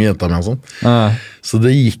pratet med en unge jenta med og sånn. Så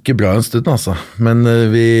det gikk bra en stund, altså. Men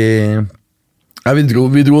vi dro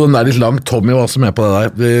den der litt langt. Tommy var også med på det der.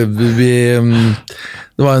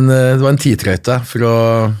 Det var en tidtrøyte for å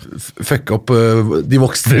fucke opp de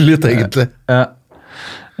voksne litt, egentlig.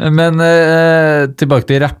 Men tilbake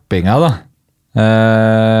til rappinga, da.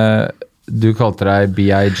 Du kalte deg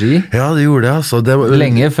B.I.G. Ja, det gjorde jeg, altså.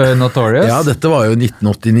 Lenge før Notorious? Ja, dette var jo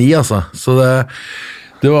 1989, altså. Så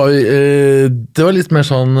det var litt mer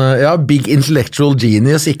sånn, big intellectual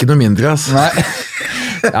genius, ikke noe mindre, altså. Nei.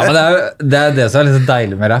 Ja, men det er det som er litt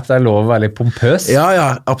deilig med rap, det er lov å være litt pompøs. Ja,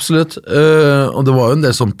 absolutt. Og det var jo en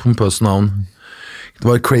del sånn pompøse navn. Det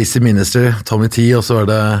var Crazy Minister, Tommy T, og så var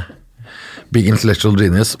det Big Intellectual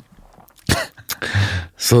Genius.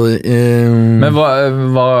 Så, men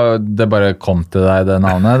det bare kom til deg det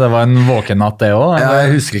navnet? Det var en våkennatt det også?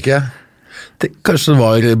 Jeg husker ikke. Kanskje det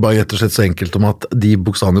var bare rett og slett så enkelt om at de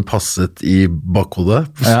bokstavene passet i bakhodet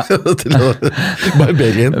til å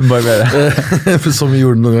barbere inn. Som vi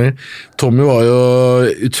gjorde noen ganger. Tommy var jo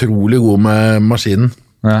utrolig god med maskinen.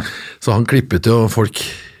 Så han klippet jo folk.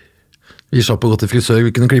 Vi slapp å gå til frisør,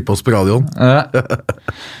 vi kunne klippe oss på radioen.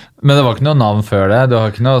 Men det var ikke noe navn før det? Du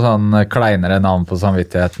har ikke noe sånn kleinere navn på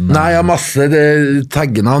samvittigheten? Nei, jeg har masse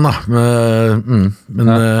taggenavn da.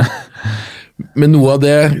 Men noe av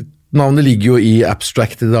det, navnet ligger jo i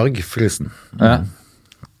Abstract i dag, forresten.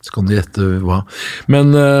 Så kan du gjette hva.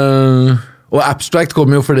 Men, og Abstract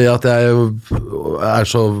kommer jo fordi at jeg er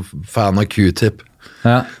så fan av Q-tip.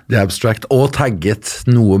 Ja. The Abstract, og tagget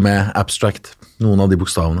noe med Abstract, noen av de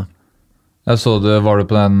bokstavene. Jeg så var du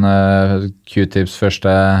på den Q-Tips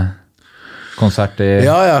første konsert i...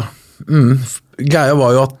 Ja. Greia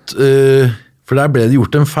var jo at, for der ble det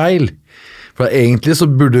gjort en feil. For egentlig så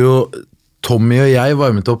burde jo Tommy og jeg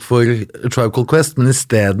varmet opp for Tribe Called Quest, men i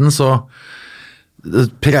stedet så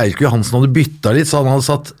Preike Johansen hadde byttet litt, så han hadde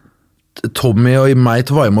satt Tommy og meg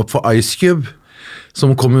til å varme opp for Ice Cube,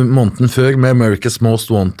 som kom måneden før med America's Most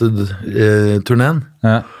Wanted-turneen.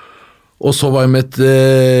 Ja. Og så varmet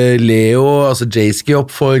Leo, altså J-Ski,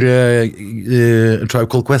 opp for Tribe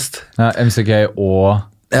Called Quest. Ja, MCK og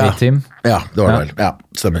A-Team. Ja, det var det vel. Ja,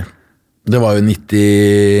 stemmer. Det var jo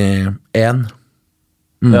 91.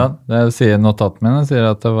 Ja, det sier notaten min. Det sier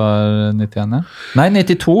at det var 91, ja. Nei,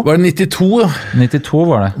 92. Var det 92 da? 92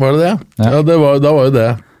 var det. Var det det? Ja, da var jo det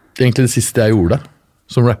egentlig det siste jeg gjorde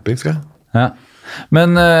som rapper, skal jeg. Ja.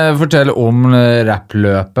 Men fortell om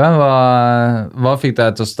rappløpet. Hva fikk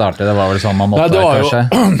deg til å starte? Det var vel sånn man måtte, kanskje?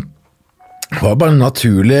 Det var bare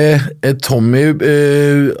naturlig. Tommy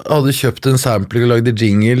hadde kjøpt en sampler og lagde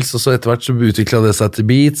jingles, og så etter hvert så utviklet det seg til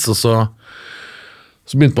beats, og så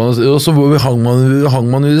begynte man, og så hang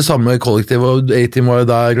man i det samme kollektivet, og A-Team var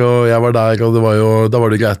jo der, og jeg var der, og da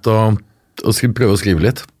var det greit å prøve å skrive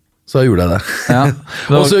litt. Så da gjorde jeg det. Ja.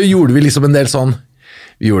 Og så gjorde vi liksom en del sånn,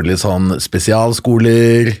 vi gjorde litt sånn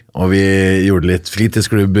spesialskoler, og vi gjorde litt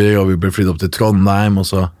fritidsklubber, og vi ble flyttet opp til Trondheim, og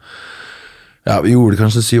så, ja, vi gjorde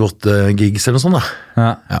kanskje 7-8 gigs eller noe sånt da.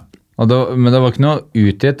 Ja. Men det var ikke noe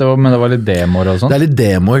utgitt, men det var litt demoer og sånt? Det er litt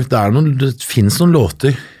demoer, det finnes noen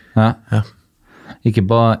låter. Ja. Ikke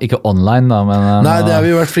online da, men... Nei, det har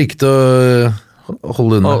vi vært flinke til å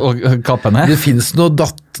holde unna. Og kappe ned? Det finnes noen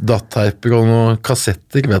DAT-teiper og noen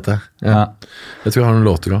kassetter, vet jeg. Ja. Jeg tror jeg har noen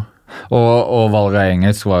låter også. Og valget av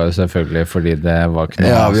engelsk var jo selvfølgelig fordi det var ikke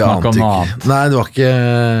noe snakk om noe annet. Nei, det var ikke...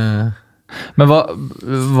 Men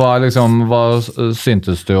hva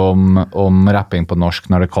syntes du om rapping på norsk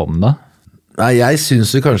når det kom da? Nei, jeg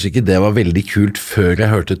synes jo kanskje ikke det var veldig kult før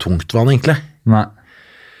jeg hørte Tungtvann, egentlig. Nei.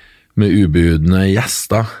 Med ubudne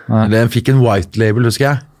gjester. Eller jeg fikk en white label, husker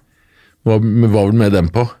jeg. Var vel med den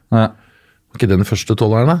på. Var ikke den første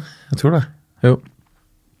 12-eren da? Jeg tror det. Jo.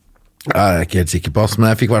 Jeg er ikke helt sikker på, men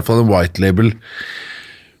jeg fikk i hvert fall en white label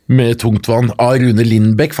med Tungtvann av Rune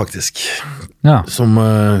Lindbekk, faktisk. Ja. Som,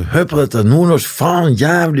 hør på dette, nordnorsk, faen,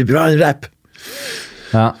 jævlig bra rap.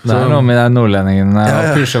 Ja, det er noe med de nordlendingene å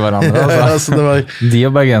pushe hverandre. Altså. Det var, de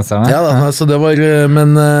og bergenserne. Ja da, så det var, men...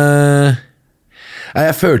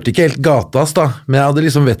 Jeg følte ikke helt gatas da, men jeg hadde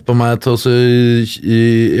liksom vett på meg til å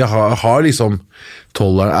jeg har liksom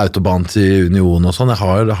 12 autobahn til Union og sånn, jeg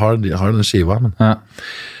har den skiva,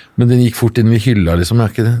 men den gikk fort inn i hylla liksom,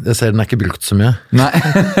 jeg ser den er ikke brukt så mye. Nei.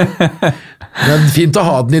 Det er fint å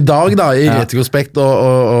ha den i dag da, i retrospekt,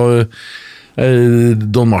 og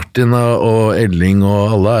Don Martin og Elling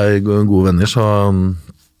og alle er gode venner, så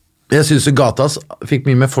jeg synes jo gatas fikk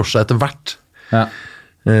mye mer for seg etter hvert. Ja.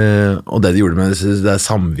 Og det de gjorde med det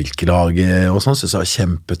samvirkelaget og sånn, synes jeg var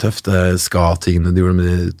kjempetøft. Det ska-tingene de gjorde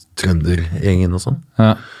med trøndergjengen og sånn.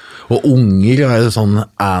 Ja. Og unger er jo sånn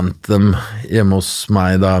anthem hjemme hos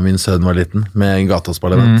meg da min sønn var liten, med en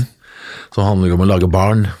gatasparlament. Så handler det om å lage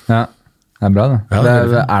barn. Ja, det er bra det. Ja,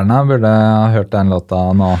 Erna burde ha hørt den låta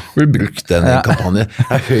nå. Vi brukte den i en kampanje.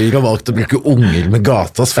 Høyre har valgt å bruke unger med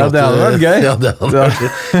gatas. Ja, det hadde vært gøy. Ja, det hadde vært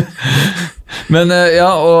gøy. Men ja,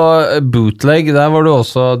 og bootleg, der var du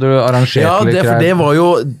også, du arrangerte litt. Ja, for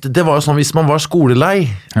det var jo sånn, hvis man var skolelei,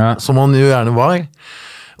 som man jo gjerne var,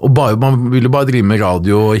 og man ville bare drive med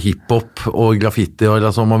radio og hiphop og graffiti, og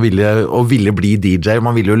altså, man ville bli DJ,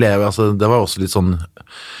 man ville jo leve, altså, det var også litt sånn,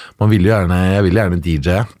 jeg ville gjerne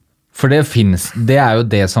DJ. For det er jo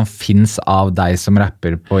det som finnes av deg som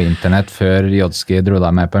rapper på internett før Jodski dro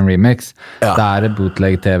deg med på en remix. Ja. Det er et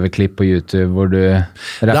bootleg-tv-klipp på YouTube hvor du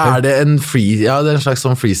rapper. Det er en slags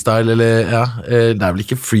sånn freestyle, eller det er vel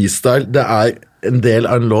ikke freestyle, det er en del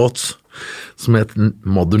av en låt som heter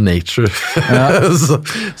Modern Nature,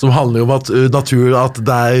 som handler om at natur, at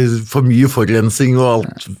det er for mye forurensning og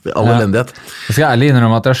all elendighet. Jeg skal ærlig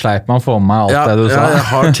innrømme at jeg sleip meg å få med alt det du sa. Ja, jeg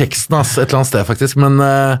har teksten et eller annet sted faktisk, men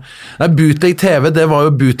bootleg TV,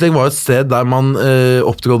 bootleg var et sted der man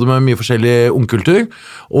opptrådde med mye forskjellig ungkultur,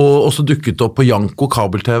 og også dukket opp på Janko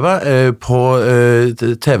kabel-TV, på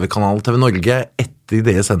TV-kanalen TV Norge etter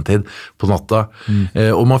deres sendtid på natta,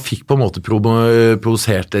 og man fikk på en måte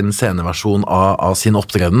provosert en sceneversjon av sin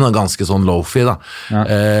opptreden, ganske sånn lo-fi da,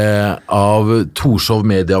 av Torshov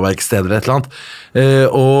Mediaverksteder eller et eller annet,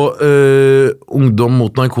 og Ungdom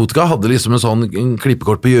mot narkotika hadde liksom en sånn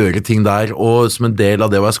klippekort på å gjøre ting der, og som en del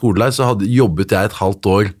av det å være skolelei, så jobbet jeg et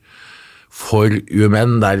halvt år for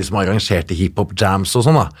UMN, der liksom arrangerte hiphop-jams og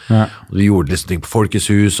sånn da. Ja. Og vi gjorde liksom ting på Folkets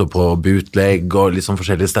Hus og på bootleg og liksom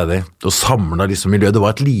forskjellige steder. Og samlet liksom miljø. Det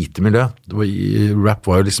var et lite miljø. Rap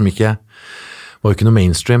var jo liksom ikke noe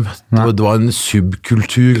mainstream. Det var en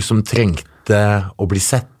subkultur som trengte å bli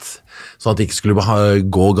sett, sånn at det ikke skulle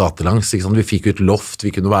gå gatelangs. Ikke sant? Vi fikk jo et loft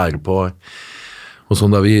vi kunne være på, og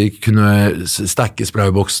sånn da vi kunne stakke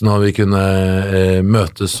sprayboksen, og vi kunne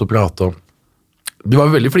møtes og prate om. De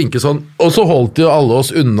var veldig flinke sånn, og så holdt jo alle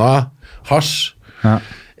oss unna hasj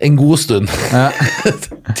en god stund,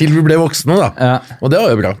 til vi ble voksne da. Ja. Og det var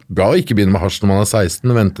jo bra. Bra å ikke begynne med hasj når man er 16,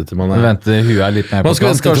 og vente til man er... Vente huet er litt mer på man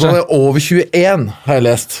skal vente til man er over 21, har jeg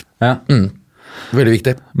lest. Ja. Veldig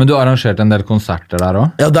viktig. Men du arrangerte en del konserter der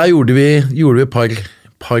også? Ja, der gjorde vi et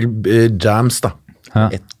par jams da.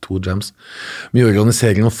 1-2 jams. Mye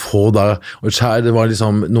organisering og få da, og det var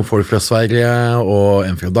liksom noen folk fra Sverige og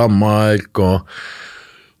en fra Danmark og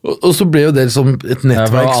så ble jo det liksom et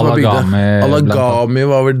nettverk som var bygd. Alagami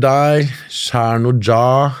var vel der, Cherno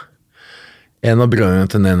Ja, en av brødrene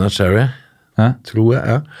til Nena Cherry, tror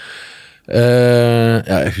jeg,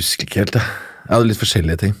 jeg husker ikke helt det. Jeg hadde litt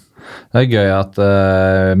forskjellige ting. Det er gøy at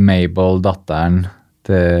Mabel, datteren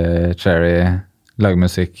til Cherry, lager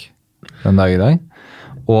musikk den dag i dag.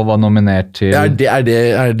 Og var nominert til... Er det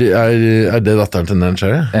datteren til Nan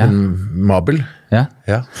Cherry? Ja. Mabel? Ja.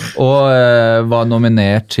 Og var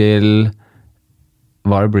nominert til...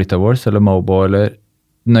 Var det Brit Awards eller Mobo, eller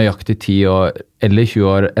nøyaktig 10 år, eller 20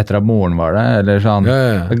 år etter at moren var det, eller sånn.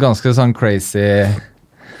 Ja. Ganske sånn crazy...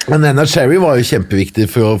 Men Nan Cherry var jo kjempeviktig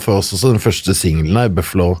for oss også, den første singlen i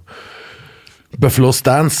Buffalo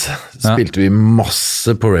Stance. Spilte vi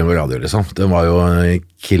masse på Rainbow Radio, liksom. Den var jo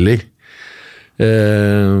killer.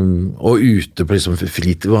 Og ute på liksom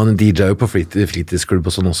fritid, var en DJ på fritidsklubb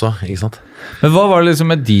og sånn også, ikke sant? Men hva var det liksom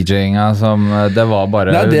med DJ-inga som, det var bare...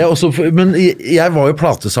 Nei, det også, men jeg var jo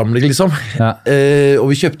platesamler liksom, og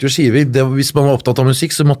vi kjøpte jo skiver. Hvis man var opptatt av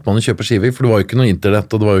musikk, så måtte man jo kjøpe skiver, for det var jo ikke noe internett,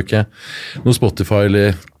 og det var jo ikke noe Spotify,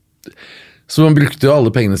 eller... Så man brukte jo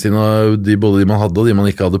alle pengene sine, både de man hadde og de man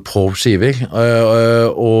ikke hadde, på skiver,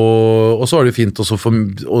 og så var det jo fint også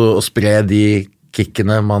å spre de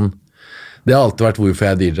kickene man... Det har alltid vært hvorfor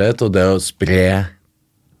jeg DJ'et, og det å spre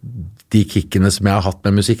de kickene som jeg har hatt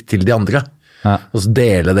med musikk til de andre. Og så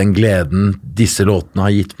dele den gleden disse låtene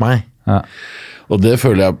har gitt meg. Og det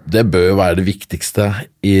føler jeg, det bør jo være det viktigste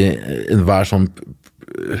i enhver sånn,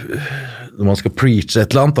 når man skal preache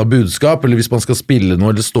et eller annet av budskap, eller hvis man skal spille noe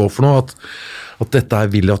eller stå for noe, at dette her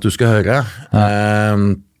vil jeg at du skal høre.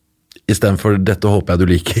 I stedet for dette håper jeg du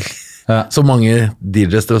liker. Så mange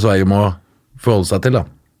DJs dessverre må forholde seg til da.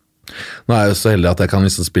 Nå er jeg jo så heldig at jeg kan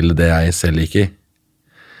liksom spille det jeg selv liker,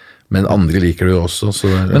 men andre liker det jo også.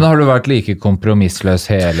 Men har du vært like kompromissløs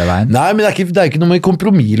hele veien? Nei, men det er ikke noe med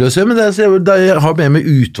kompromissløs, men det har mer med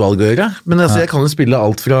utvalg å gjøre. Men jeg kan jo spille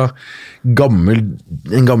alt fra en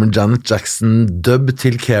gammel Janet Jackson dub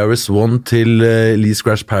til KRS-One til Lee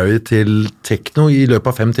Scratch Perry til techno i løpet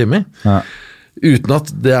av 5 timer. Uten at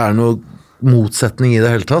det er noe motsetning i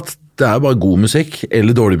det hele tatt. Det er bare god musikk,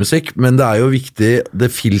 eller dårlig musikk, men det er jo viktig, det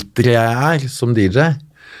filteret jeg er som DJ,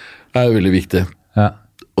 er jo veldig viktig.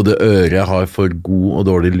 Og det øret jeg har for god og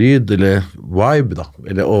dårlig lyd, eller vibe da,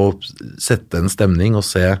 eller å sette en stemning og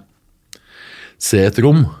se et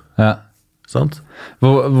rom. Sant?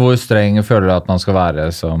 Hvor streng føler du at man skal være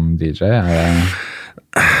som DJ?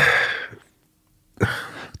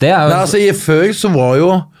 Det er jo... Nei, altså, før så var jo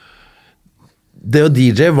det å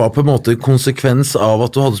DJ var på en måte konsekvens av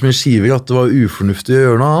at du hadde så mye skiver at det var ufornuftig å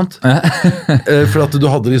gjøre noe annet. For at du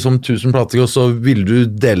hadde liksom 1000 plater, og så ville du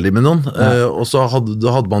dele dem med noen. Og så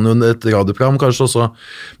hadde man jo et radioprogram kanskje også,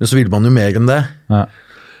 men så ville man jo mer enn det.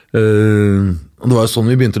 Og det var jo sånn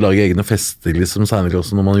vi begynte å lage egne fester liksom senere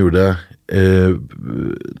også, når man gjorde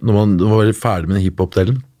når man var ferdig med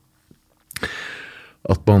hiphop-delen.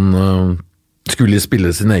 At man skulle spille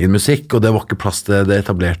sin egen musikk, og det var ikke plass til det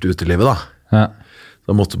etablerte utelivet da.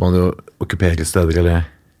 Da måtte man jo okkupere steder eller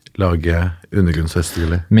lage undergrunnsfester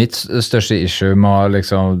eller. Mitt største issue med å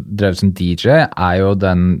liksom dreve som DJ er jo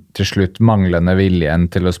den til slutt manglende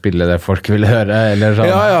viljen til å spille det folk vil høre, eller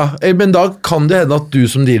sånn. Ja, men da kan det hende at du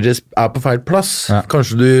som DJ er på feil plass.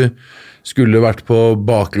 Kanskje du skulle vært på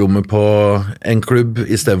bakrommet på en klubb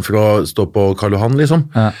i stedet for å stå på Karl Johan, liksom.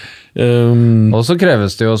 Og så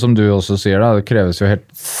kreves det jo, som du også sier da, det kreves jo helt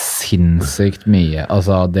sinnssykt mye,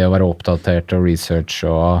 altså det å være oppdatert og research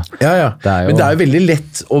og... Ja, men det er jo veldig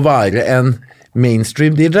lett å være en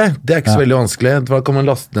mainstream DJ, det er ikke så veldig vanskelig, da kan man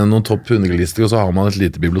laste ned noen topp 100-lister og så har man et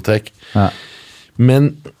lite bibliotek.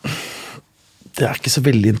 Men det ikke så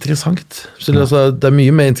veldig interessant. Så det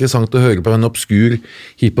mye mer interessant å høre på en obskur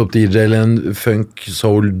hiphop-DJ eller en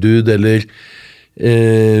funk-soul-dude, eller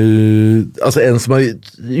altså en som har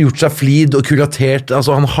gjort seg flid og kuratert,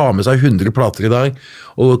 altså han har med seg 100 plater i dag,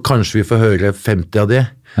 og kanskje vi får høre 50 av de,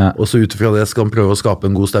 og så utifra det skal han prøve å skape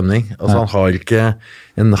en god stemning. Altså han har ikke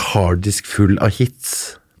en harddisk full av hits,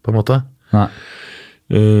 på en måte. Nei.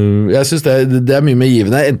 Jeg synes det mye mer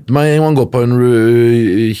givende. Enten man går på en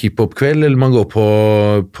hiphop-kveld, eller man går på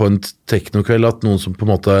en techno-kveld, at noen som på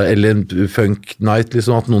en måte, eller en funk-night,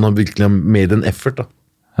 liksom, at noen har virkelig made an effort. Da.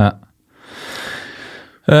 Ja.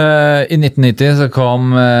 I 1990 så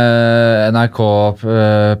kom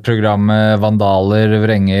NRK-programmet Vandaler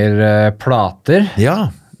vrenger plater.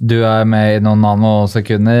 Ja. Du med i noen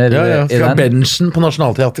nanosekunder. Ja, fra benchen på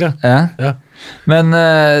Nationalteatret. Ja. Men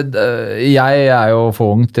jeg jo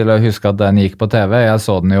for ung til å huske at den gikk på TV. Jeg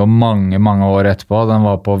så den jo mange år etterpå. Den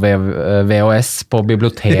var på VHS på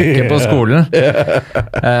biblioteket på skolen.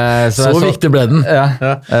 Så viktig ble den.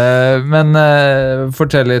 Ja. Men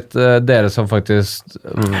fortell litt, dere som faktisk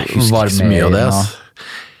var med. Mye av det.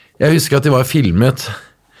 Jeg husker at de var filmet.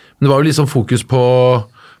 Men det var jo liksom fokus på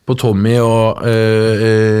Tommy og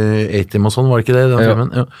A-Team og sånn, var det ikke det i den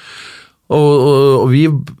filmen? Ja.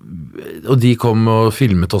 Og de kom og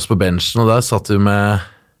filmet oss på benchen, og der satt vi med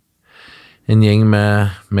en gjeng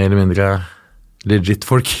med mer eller mindre legit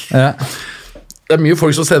folk. Ja. Det mye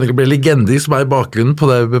folk som senere ble legender, som i bakgrunnen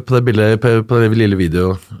på det bildet, på det lille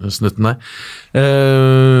videosnutten der.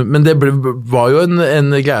 Men det var jo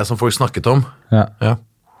en greie som folk snakket om.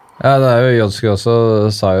 Ja, det jo Jodski også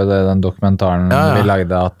sa jo det i den dokumentaren vi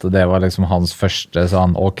lagde, at det var liksom hans første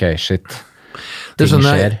sånn, ok, shit. Det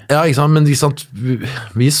skjønner jeg. Ja, ikke sant, men vi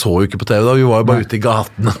så jo ikke på TV da, vi var jo bare ute i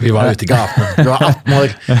gaten. Vi var 18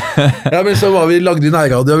 år. Ja, men så lagde vi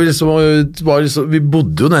nærradio, vi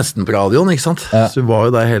bodde jo nesten på radioen, ikke sant? Så vi var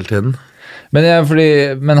jo der hele tiden.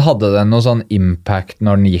 Men hadde det noe sånn impact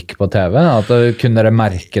når den gikk på TV? At kunne dere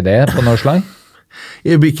merke det på noe slag?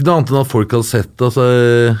 Ikke noe annet enn at folk hadde sett, altså.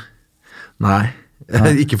 Nei,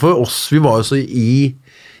 ikke for oss, vi var jo så i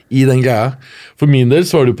den greia. For min del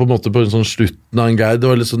så var det jo på en måte på en sånn slutten av en greie. Det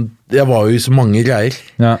var liksom, jeg var jo i så mange greier.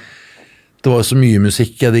 Ja. Det var jo så mye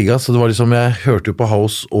musikk jeg digget, så det var liksom, jeg hørte jo på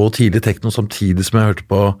house og tidlig techno samtidig som jeg hørte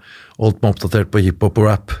på, holdt meg oppdatert på hiphop og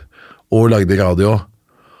rap, og lagde radio,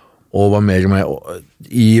 og var mer og mer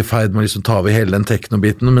i ferd med å liksom ta over hele den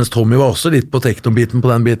techno-biten, mens Tommy var også litt på techno-biten på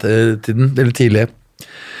den tiden, eller tidlig,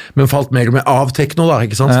 men falt mer og mer av techno da,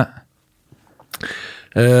 ikke sant? Ja.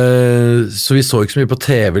 Så vi så ikke så mye på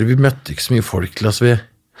TV, vi møtte ikke så mye folk, altså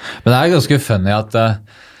men det ganske funny at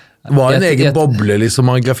det var en egen boble liksom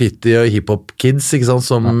av graffiti og hiphop-kids, ikke sant,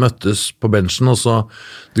 som møttes på benchen, og så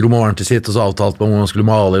dro man varmt til sitt, og så avtalte man om man skulle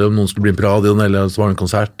male, eller om noen skulle bli på radioen, eller så var det en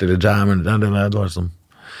konsert, eller jam, eller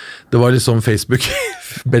det var liksom Facebook.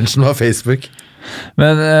 Benchen var Facebook.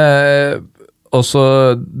 Men også,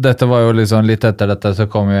 dette var jo liksom litt etter dette, så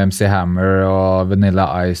kom jo MC Hammer og Vanilla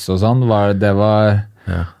Ice og sånn,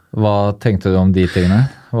 hva tenkte du om de tingene?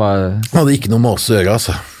 Det hadde ikke noe med oss å gjøre,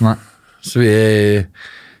 altså. Nei. Så vi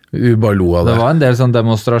bare lo av det. Det var en del sånn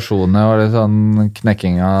demonstrasjoner og litt sånn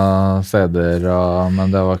knekking av CD-er, men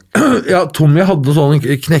det var... Ja, Tommy hadde sånn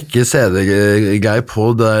knekke CD-greier på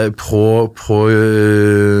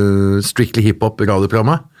Strictly Hip-Hop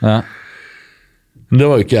radioprogrammet. Ja. Det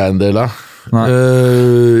var jo ikke jeg en del av.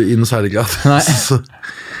 I noe særlig grad. Nei. Så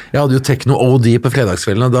jeg hadde jo Techno OD på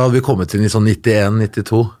fredagskveldene, da hadde vi kommet inn i sånn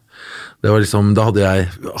 91-92. Det var liksom, da hadde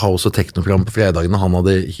jeg house- og techno-program på fredagene, han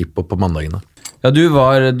hadde hiphop på mandagene. Ja, du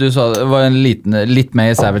sa det var litt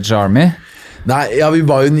med i Savage Army? Nei, ja,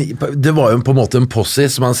 det var jo på en måte en posse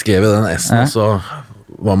som han skrev i den S-en, så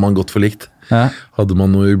var man godt forlikt. Ja. Hadde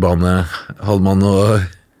man noe urbane, hadde man noe...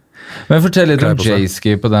 Men fortell litt om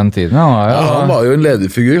J-Ski på den tiden. Han var jo en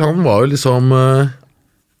lederfigur, han var jo liksom...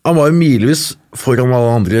 Han var jo milevis foran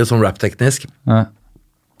alle andre som rap-teknisk. Ja.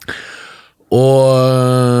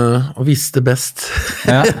 Og visste best.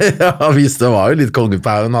 Ja. Han var jo litt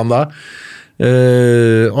kongepauen han da.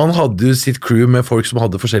 Og han hadde jo sitt crew med folk som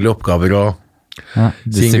hadde forskjellige oppgaver og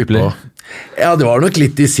disipler. Ja, det var nok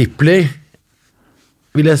litt disipler,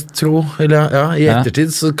 vil jeg tro. Eller, i ettertid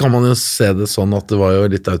så kan man jo se det sånn at det var jo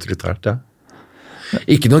litt autoritært, ja.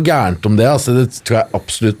 Ikke noe gærent om det, altså, det tror jeg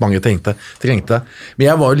absolutt mange trengte. Men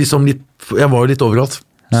jeg var jo liksom litt overalt,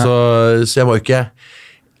 så jeg var jo ikke,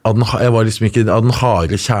 jeg var liksom ikke av den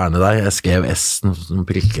harde kjerne der, jeg skrev S-en som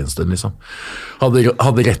prikke en stund, liksom.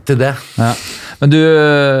 Hadde rett til det. Ja. Men du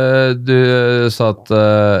sa at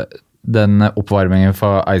den oppvarmingen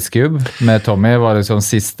for Ice Cube med Tommy var liksom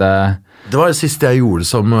siste... Det var det siste jeg gjorde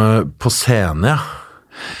som på scene, ja.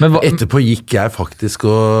 Men Etterpå gikk jeg faktisk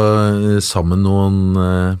sammen med noen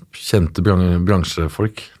kjente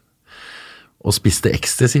bransjefolk og spiste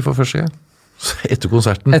ecstasy for første gang. Etter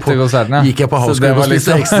konserten, gikk jeg på House Club og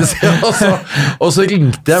spiste ecstasy, og så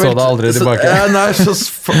ringte jeg Så det aldri tilbake? Så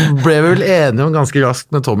ble vi vel enige om ganske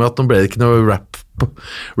raskt med Tommy at nå ble det ikke noe rap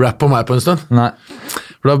på meg på en stund. Nei.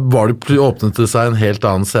 For da åpnet det seg en helt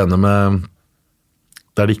annen scene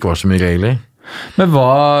der det ikke var så mye regler. Men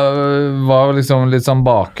hva var liksom litt sånn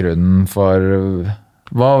bakgrunnen for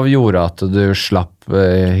hva gjorde at du slapp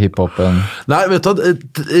hiphopen? Nei, vet du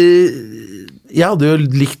jeg hadde jo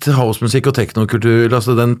likt housemusikk og teknokultur,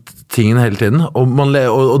 altså den tingen hele tiden, og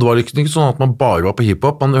det var ikke sånn at man bare var på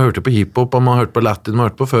hiphop, man hørte på hiphop, man hørte på latin, man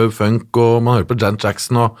hørte på funk, og man hørte på Janet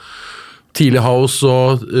Jackson, og tidlig house,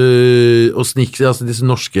 og sneak, altså disse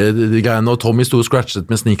norske greiene, og Tommy stod scratchet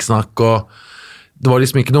med sneaksnakk, og det var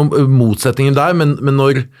liksom ikke noen motsetninger der, men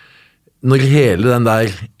når hele den der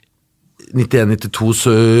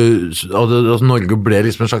 91-92 altså Norge ble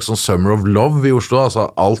liksom en slags sånn Summer of Love i Oslo, altså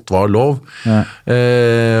alt var lov,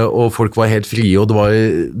 og folk var helt frie, og det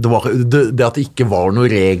at det ikke var noen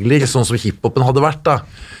regler, sånn som hiphopen hadde vært da,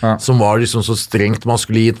 som var liksom så strengt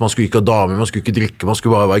maskulint, man skulle ikke ha damer, man skulle ikke drikke, man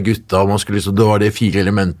skulle bare være gutta, man skulle liksom, det var de 4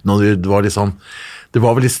 elementene, og det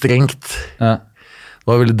var veldig strengt. Det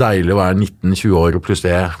var veldig deilig å være 19-20 år, og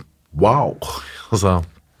plutselig, wow, altså,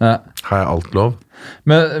 har jeg alt lov.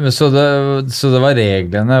 Men så det var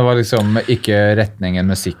reglene, var liksom ikke retningen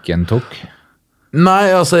musikken tok?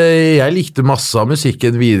 Nei, altså jeg likte masse av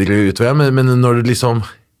musikken videre utover, men når det liksom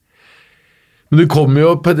men det kom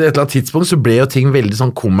jo på et eller annet tidspunkt så ble jo ting veldig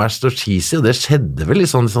sånn kommersielt og cheesy, og det skjedde vel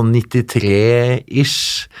i sånn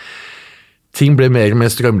 93-ish. Ting ble mer og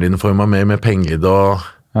mer strømlinjeformet, mer med penger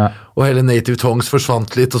og hele Native Tongues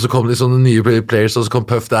forsvant litt, og så kom det sånne nye players, og så kom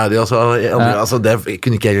Puff Daddy, altså det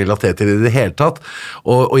kunne ikke jeg relatere til i det hele tatt,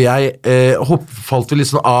 og jeg falt jo litt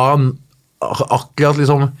sånn av akkurat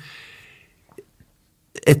liksom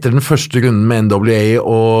etter den første runden med NWA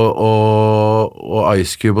og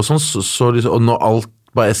Ice Cube og sånn, og når alt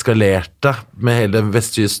bare eskalerte med hele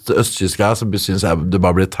østkyst-greia, så synes jeg det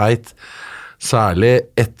bare ble teit. Særlig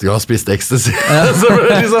etter å ha spist ecstasy. Så ble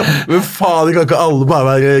det liksom, men faen, kan ikke alle bare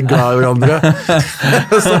være glad i hverandre?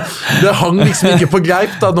 Så det hang liksom ikke på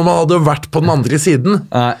greip da, når man hadde vært på den andre siden.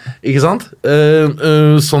 Ikke sant?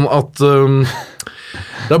 Sånn at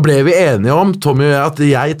da ble vi enige om, Tommy og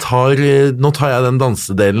jeg, at nå tar jeg den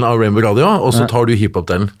dansedelen av Rainbow Radio, og så tar du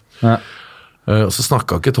hiphop-delen. Og så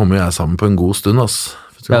snakket ikke Tommy og jeg sammen på en god stund, ass.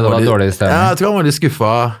 Det var dårlig stemning. Ja, jeg tror han var litt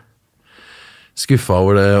skuffa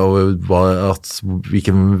over det, og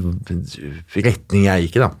hvilken retning jeg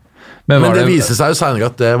gikk i da. Men det viser seg jo senere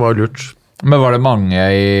at det var lurt. Men var det mange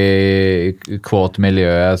i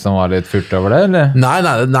kvåt-miljøet som var litt fullt over det, eller? Nei,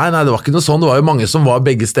 det var ikke noe sånn. Det var jo mange som var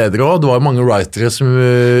begge steder også. Det var jo mange writere som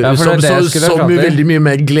veldig mye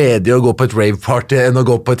mer glede i å gå på et rave-party enn å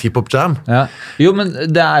gå på et hip-hop jam. Ja. Jo, men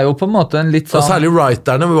det er jo på en måte en litt sånn... Og særlig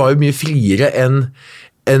writerne var jo mye friere enn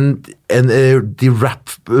de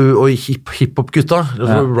rap- og hiphop-gutta.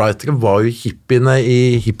 Writere var jo hippiene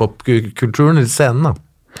i hiphop-kulturen, i scenen da.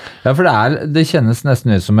 Ja, for det kjennes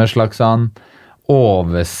nesten ut som en slags sånn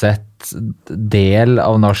oversett del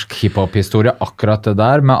av norsk hiphop-historie, akkurat det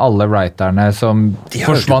der, med alle writerne som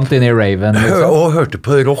forsvant inn i raven. Liksom. Og hørte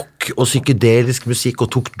på rock og psykedelisk musikk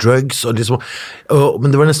og tok drugs, og liksom, men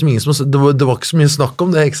det var nesten ingen som... Det var ikke så mye snakk om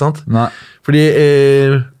det, ikke sant? Nei. Fordi...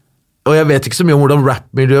 og jeg vet ikke så mye om hvordan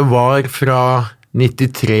rap-miljøet var fra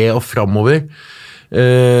 93 og fremover,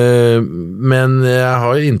 men jeg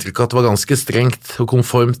har inntrykk av at det var ganske strengt og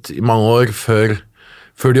konformt i mange år før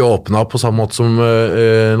de åpnet på samme måte som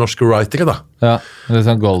norske writere da. Ja, det er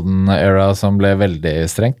sånn golden era som ble veldig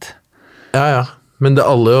strengt. Ja, men det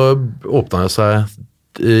alle åpnet seg,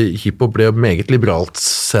 hiphop ble meget liberalt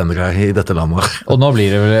senere i dette landet. Og nå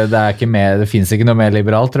blir det finnes ikke noe mer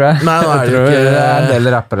liberalt, tror jeg. Nei, jeg tror det er en del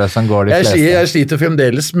rappere som går de fleste. Jeg sliter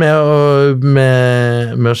fremdeles med å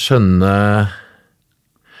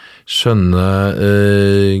skjønne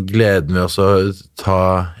gleden ved å ta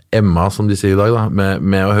Emma, som de sier i dag, da,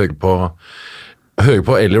 med å høre på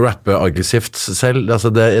eller rappe aggressivt selv.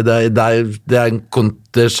 Altså det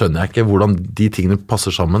skjønner jeg ikke hvordan de tingene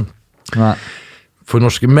passer sammen. Nei. For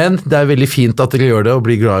norske, men det er veldig fint at dere gjør det og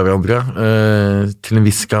blir glad i hverandre til en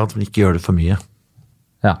viss grad, men ikke gjør det for mye.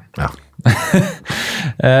 Ja.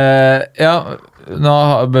 Nå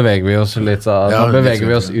beveger vi oss litt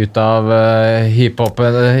vi oss ut av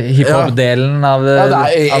hiphop-delen av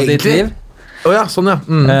ditt liv. Sånn ja.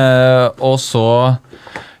 Og så,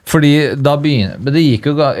 fordi da begynner, men det gikk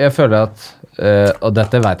jo, jeg føler at og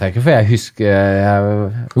dette vet jeg ikke, for jeg husker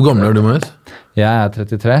Hvor gammel du, Marius? Jeg er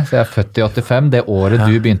 33, så jeg er født i 85, det året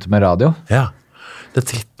du begynte med radio. Ja, det er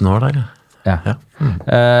 13 år der, Ja.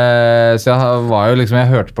 Så jeg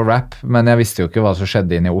hørte på rap, men jeg visste jo ikke hva som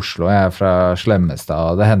skjedde inn i Oslo. Jeg er fra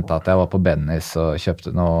Slemmestad, og det hendte at jeg var på Bennis og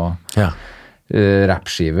kjøpte noe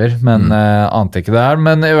rappskiver, men ante ikke det her.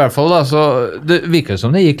 Men i hvert fall da, så det virker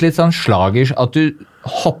som det gikk litt sånn slagers, at du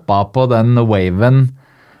hoppet på den waven,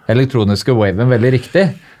 elektroniske waven, veldig riktig.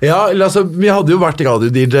 Ja, altså, vi hadde jo vært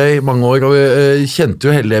radio-DJ i mange år, og vi kjente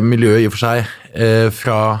jo hele miljøet i og for seg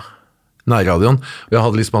fra nærradioen. Vi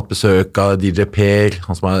hadde liksom hatt besøk av DJ Per,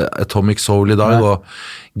 han som er Atomic Soul i dag, og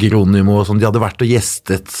Geronimo og sånn. De hadde vært og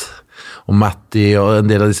gjestet, og Matti og en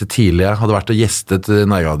del av disse tidlige hadde vært og gjestet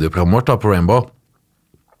nærradioprogrammet vårt da, på Rainbow.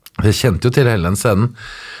 Jeg kjente jo til hele den scenen,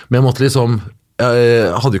 men jeg måtte liksom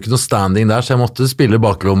jeg hadde jo ikke noe standing der, så jeg måtte spille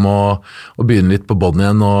bakrom og begynne litt på bånd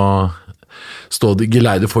igjen og stå og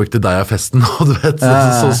geleide folk til deg av festen, og du vet,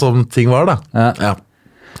 sånn som ting var da. Ja.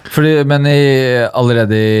 Men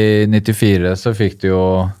allerede i 94 så fikk du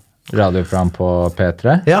jo radioprogram på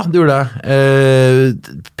P3. Ja, du gjorde det.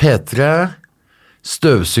 P3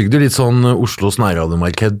 støvsugde litt sånn Oslos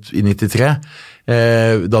nærradiomarked i 93,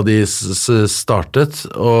 da de startet,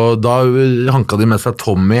 og da hanka de med fra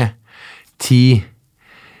Tommy så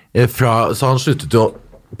han sluttet jo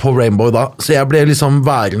på Rainbow da, så jeg ble liksom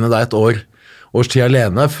værende der et års tid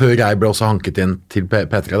alene, før jeg ble også hanket inn til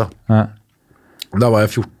P3 da. Da var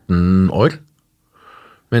jeg 14 år,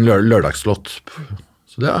 med en lørdagslåt,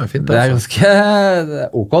 så det er fint. Det er ganske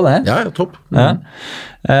ok det. Ja, topp.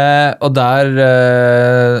 Og der,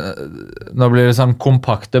 nå blir det sånn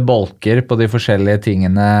kompakte bolker på de forskjellige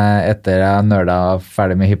tingene etter jeg nørda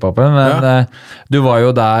ferdig med hiphopen, men du var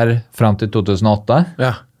jo der frem til 2008.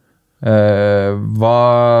 Ja.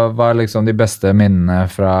 Hva var liksom de beste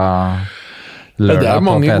minnene fra lørdag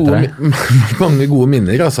på P3? Det er mange gode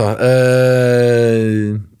minner, altså.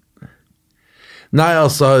 Nei,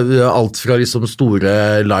 altså, alt fra liksom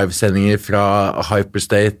store livesendinger fra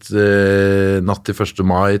Hyperstate natt til 1.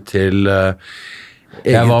 mai til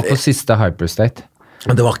jeg var på siste Hyperstate.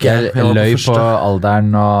 Det var ikke jeg løy på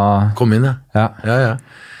alderen og kom inn, ja.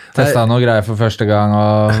 Testet noe greier for første gang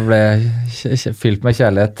og ble fylt med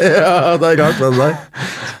kjærlighet. Ja, det er rart med det der.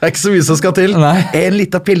 Det er ikke så mye som skal til. Nei. En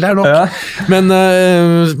liten pille er nok. Ja. Men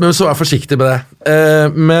så vær forsiktig med det.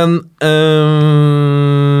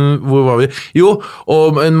 Hvor var vi? Jo,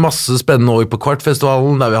 og en masse spennende år på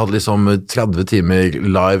Kvartfestivalen, der vi hadde liksom 30 timer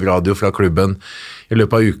live radio fra klubben i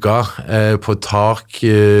løpet av uka, på et tak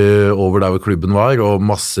over der hvor klubben var, og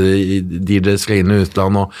masse DJs fra inn- og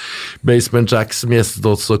utland, og Basement Jack som gjestet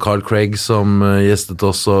oss, og Carl Craig som gjestet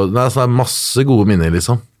oss, og det er masse gode minner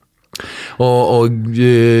liksom. Og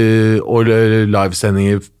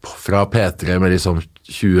livesendinger fra P3 med liksom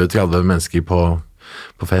 20-30 mennesker på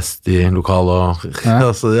fest i lokal, og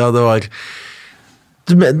altså, ja, det var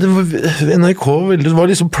NRK, det var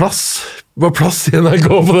liksom plass i NRK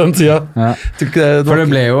på den tida. For det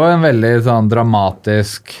ble jo en veldig sånn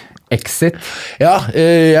dramatisk exit. Ja,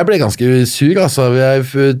 jeg ble ganske sur, altså. Jeg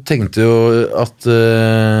tenkte jo at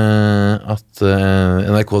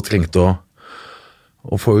NRK trengte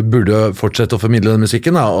burde fortsette å formidle den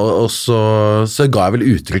musikken, da, og så ga jeg vel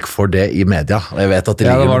uttrykk for det i media, og jeg vet at det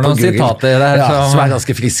ligger det var noen sitater der som er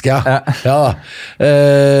ganske friske,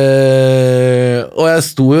 og jeg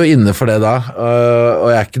sto jo inne for det da, og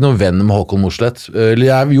jeg er ikke noen venn med Håkon Mosleth, vi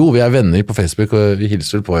er venner på Facebook, og vi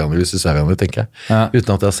hilser vel på hverandre hvis vi ser hverandre, tenker jeg, uten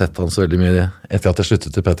at jeg har sett han så veldig mye etter at jeg sluttet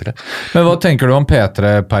til P3. Men hva tenker du om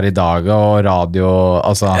P3 per i dag, og radio,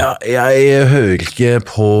 altså? Ja, jeg hører ikke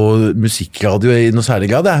på musikkradio i noe særlig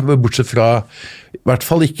grad, bortsett fra i hvert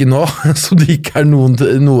fall ikke nå, så det ikke er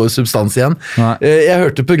noe substans igjen. Jeg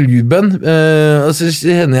hørte på Ruben, og så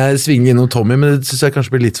hender jeg svinger innom Tommy, men det synes jeg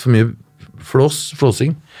kanskje blir litt for mye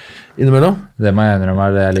flåsing innimellom. Det må jeg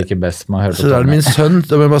innrømme, det jeg liker best med å høre på Tommy. Så det er min sønn,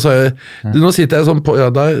 da må jeg bare si, nå sitter jeg sånn på,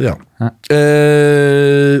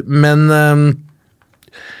 men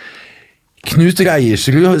Knut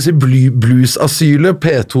Reiersrud, Bluesasylet,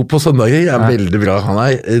 P2 på søndager, er veldig bra. Han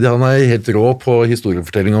er helt rå på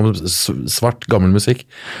historiefortelling om svart, gammel musikk.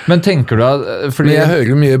 Men tenker du at... Men jeg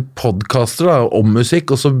hører mye podcaster da, om musikk,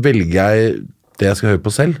 og så velger jeg det jeg skal høre på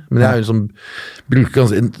selv. Men jeg liksom, bruker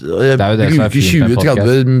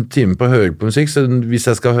 20-30 timer på å høre på musikk, så hvis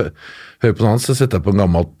jeg skal høre på noe annet, så setter jeg på en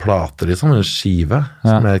gammel plate, liksom, en skive,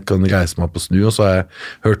 som jeg kan reise meg på snu, og så har jeg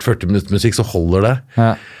hørt 40 minutter musikk, så holder det.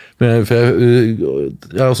 For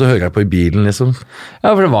og så hører jeg på i bilen liksom.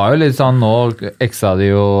 Ja, for det var jo litt sånn, nå eksa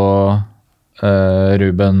de jo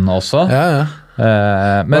Ruben også.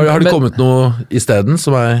 Men har det kommet noe i stedet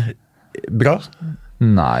som er bra?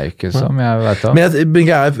 Nei, ikke som jeg vet om.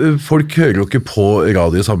 Men folk hører jo ikke på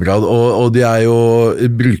radio i samme grad, og de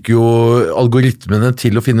bruker jo algoritmene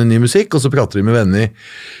til å finne ny musikk, og så prater de med venner,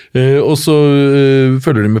 og så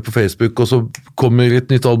følger de med på Facebook, og så kommer et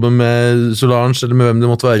nytt album med Solange, eller med hvem det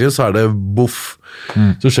måtte være, så det boff,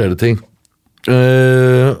 så skjer det ting.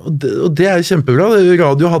 Og det kjempebra.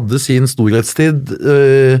 Radio hadde sin storhetstid,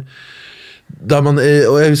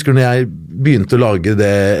 og jeg husker når jeg begynte å lage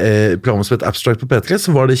det programmet som het Abstract på P3,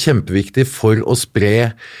 så var det kjempeviktig for å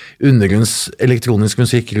spre undergrunns elektronisk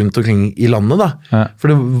musikk rundt omkring i landet da. Ja.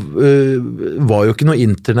 For det var jo ikke noe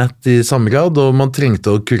internett i samme grad, og man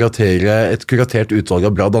trengte å kuratere et kuratert utvalg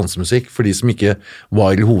av bra dansemusikk for de som ikke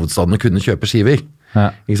var i hovedstaden og kunne kjøpe skiver.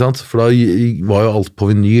 Ja. Ikke sant? For da var jo alt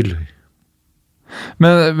på vinyl.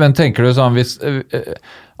 Men tenker du sånn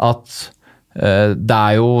at det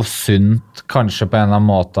jo sunt kanskje på en eller annen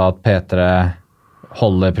måte at P3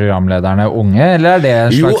 holder programlederne unge, eller det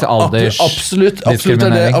en slags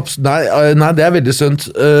aldersdiskriminering? Absolutt. Nei, det veldig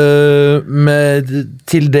sunt.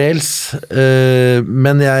 Til dels.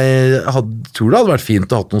 Men jeg tror det hadde vært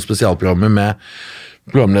fint å ha noen spesialprogrammer med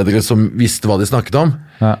programledere som visste hva de snakket om.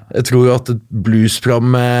 Ja. Jeg tror jo at et bluesprogram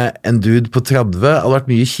med en dude på 30 hadde vært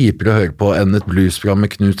mye kjipere å høre på enn et bluesprogram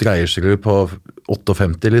med Knut Reiersrud på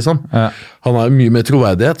 58, liksom. Ja. Han har mye mer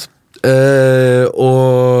troverdighet.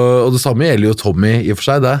 Og det samme gjelder jo Tommy i og for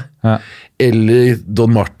seg, det. Ja. Eller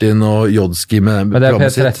Don Martin og Jodski med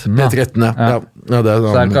programmet sitt. P13, ja. Ja,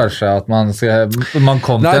 så kanskje at man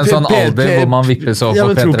kom til en sånn alder hvor man vippes over på P13. Ja,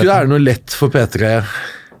 men tror ikke det noe lett for P3.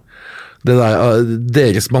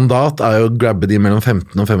 Deres mandat jo å grabbe de mellom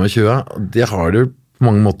 15 og 25. De har det jo på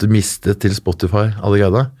mange måter mistet til Spotify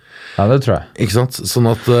allerede. Ja, det tror jeg. Ikke sant? Sånn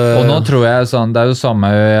at, og nå tror jeg sånn, det jo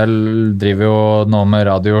samme, jeg driver jo nå med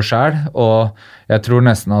radio selv, og jeg tror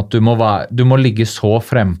nesten at du må ligge så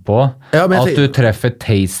frempå at du treffer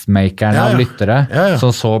tastemakeren av lyttere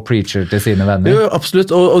som så preacher til sine venner. Jo,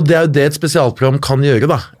 absolutt, og det jo det et spesialprogram kan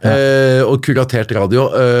gjøre da. Og kuratert radio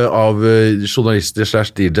av journalister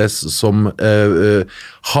 / DJs som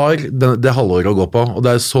har det halvåret å gå på, og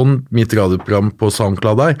det sånn mitt radioprogram på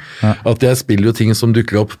SoundCloud at jeg spiller jo ting som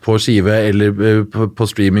dukker opp på skive eller på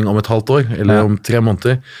streaming om et halvt år, eller om 3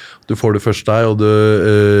 måneder. Du får det først der, og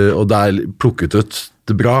det plukket ut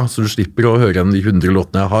det bra, så du slipper å høre de 100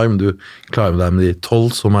 låtene jeg har, men du klarer deg med de 12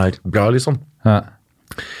 som bra, liksom. Ja.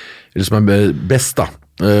 Eller som best, da.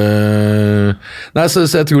 Nei, så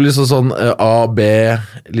jeg tror liksom sånn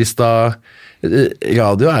A-B-lista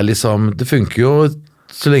radio liksom, det funker jo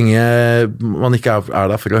så lenge man ikke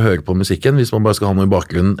der for å høre på musikken, hvis man bare skal ha noe i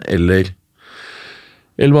bakgrunnen, eller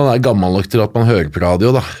man gammel nok til at man hører på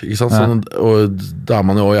radio, da. Ikke sant? Sånn, og da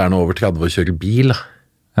man jo gjerne over 30 og kjører bil, da.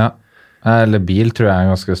 Ja, eller bil tror jeg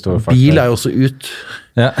en ganske stor faktor. Bil jo også ut.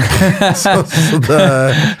 Ja. så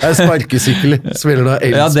det sparkesykkel.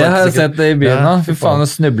 Ja, det har jeg sett i byen nå. Fy faen,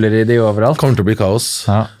 snubler i de overalt. Kommer til å bli kaos.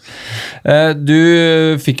 Ja. Du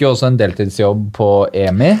fikk jo også en deltidsjobb på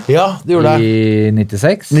EMI. Ja, det gjorde jeg. I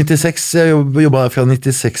 96. 96, jeg jobbet fra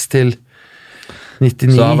 96 til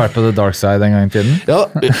 99. Så har vært på The Dark Side en gang i tiden? Ja,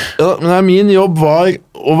 men min jobb var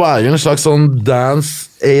å være en slags sånn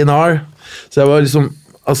dance A&R. Så jeg var liksom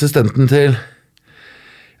assistenten til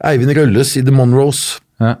Eivind Rølles i The Monroes.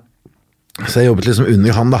 Ja. Så jeg jobbet liksom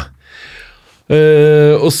under han da.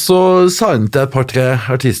 Og så signet jeg et par-tre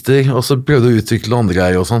artister, og så prøvde jeg å utvikle andre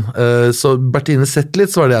greier og sånn. Så Bertine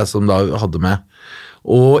Zetlitz var det jeg som da hadde med.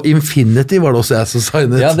 Og Infinity var det også jeg som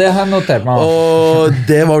signet. Ja, det har jeg notert meg. Og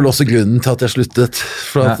det var vel også grunnen til at jeg sluttet.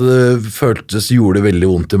 For at det gjorde det veldig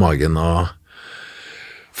vondt i magen. Og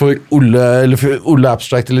for Ole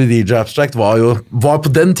Abstract eller DJ Abstract var på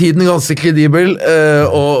den tiden ganske kredibel.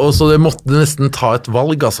 Og så det måtte nesten ta et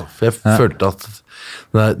valg, altså. For jeg følte at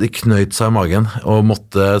det knøyt seg i magen, og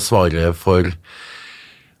måtte svare for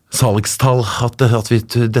salgstall. At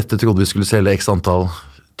dette trodde vi skulle selge x antall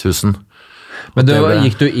 1000. Men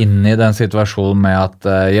gikk du inn i den situasjonen med at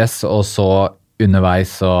yes, og så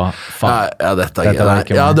underveis og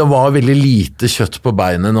ja, det var veldig lite kjøtt på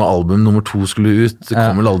beinet når album nummer 2 skulle ut. Det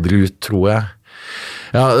kom vel aldri ut, tror jeg.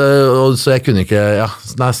 Ja, så jeg kunne ikke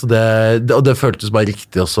og det føltes bare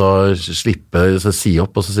riktig å slippe å si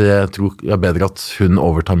opp, og så sier jeg tror det bedre at hun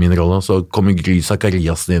overtar min rolle. Så kommer Gry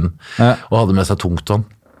Zakariassen inn og hadde med seg tungtvann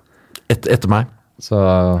etter meg. Så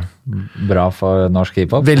bra for norsk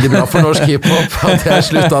hiphop. Veldig bra for norsk hiphop at jeg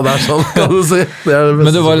sluttet der sånn, kan du si.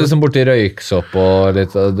 Men du var liksom borte i røyksopp og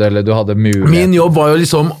litt, eller du hadde mulighet. Min jobb var jo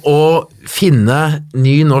liksom å finne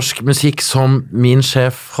ny norsk musikk som min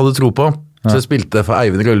sjef hadde tro på. Så jeg spilte for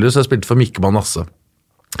Eivind Røller, så jeg spilte for Mikke Manasse.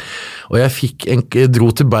 Og jeg dro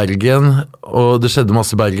til Bergen, og det skjedde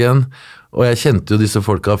masse i Bergen, og jeg kjente jo disse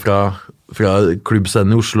folka fra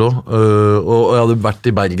klubbscenen i Oslo, og jeg hadde vært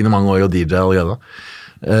i Bergen i mange år og DJ allerede,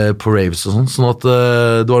 på raves og sånn at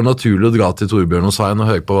det var naturlig å dra til Torbjørn og Svein og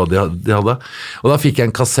høre på hva de hadde. Og da fikk jeg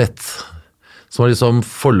en kassett, som var liksom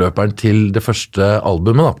forløperen til det første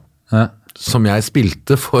albumet da, som jeg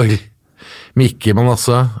spilte for Mikke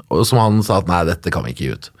Manasse, og som han sa at nei, dette kan vi ikke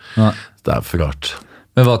gi ut. Det for rart.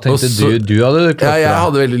 Men hva tenkte du hadde klart? Jeg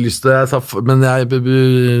hadde veldig lyst til det, men jeg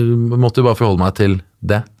måtte jo bare forholde meg til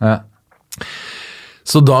det.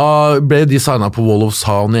 Så da ble de signet på Wall of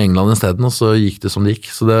Sound i England i stedet, og så gikk det som det gikk.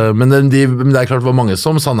 Men det er klart det var mange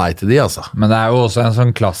som sa nei til de, altså. Men det er jo også en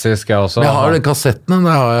sånn klassisk... Jeg har den kassetten,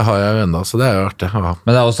 det har jeg jo enda, så det er jo artig. Ja.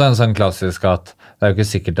 Men det er også en sånn klassisk at det er jo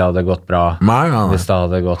ikke sikkert det hadde gått bra hvis det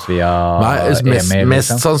hadde gått via EMI.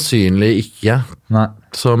 Mest sannsynlig ikke. Nei.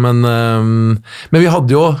 Så, men vi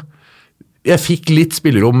hadde jo... Jeg fikk litt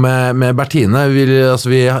spillerom med Bertine.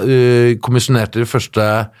 Vi kommisjonerte de første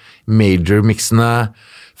major-mixene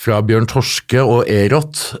fra Bjørn Torske og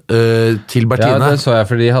Erot til Bertine. Ja, det så jeg,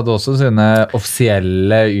 for de hadde også sine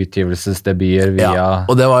offisielle utgivelsesdebuter via... Ja,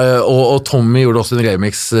 og, det var, og Tommy gjorde også en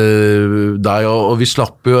remix der, og vi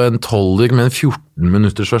slapp jo en 12 med en 14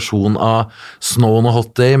 minutters versjon av Snow on a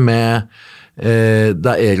Hot Day med...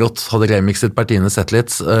 der Erot hadde remixet Bertine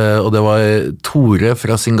Zetlitz, og det var Tore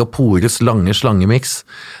fra Singapores lange slangemix.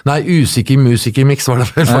 Nei, usikker musikermix var det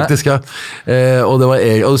vel faktisk, ja. Og det var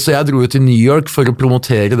Erot. Så jeg dro jo til New York for å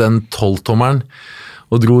promotere den 12-tommeren,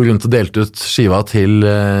 og dro rundt og delte ut skiva til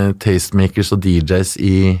tastemakers og DJs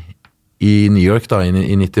i New York da,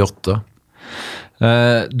 i 98.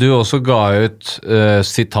 Du også ga ut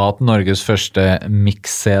sitat Norges første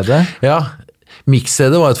mix-CD. Ja,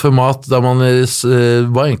 Mix-CD var et format der man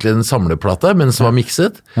var egentlig en samleplate, men som var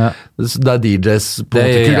mixet. Ja. Der DJs på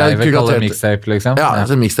det jeg vil kalle mixtape, liksom. Ja,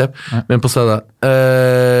 altså mixtape, men på CD.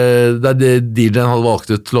 Der DJen hadde valgt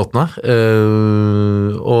ut låtene.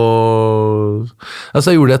 Og altså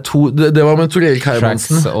jeg gjorde det var med Tor Erik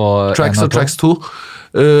Heimansen. Tracks og Tracks 2.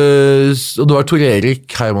 Og det var Tor Erik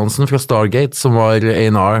Heimansen fra Stargate som var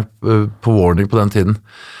A&R på Warner på den tiden.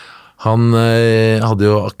 Han hadde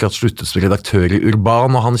jo akkurat sluttet som redaktør i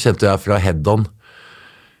Urban, og han kjente jeg fra Head-On.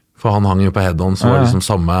 For han hang jo på Head-On, så var det liksom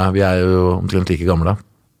samme, vi er jo omtrent like gamle.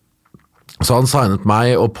 Så han signet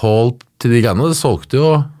meg og Paul til de greiene, og det solgte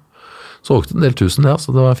en del tusen, ja,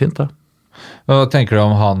 så det var fint, det. Hva tenker du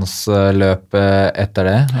om hans løp etter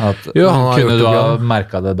det? Kunne du ha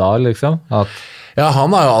merket det da, liksom? Ja,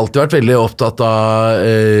 han har jo alltid vært veldig opptatt av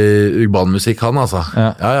urbanmusikk, han altså.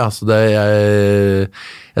 Ja, så det,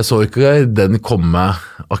 jeg så ikke den komme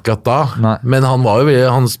akkurat da. Nei. Men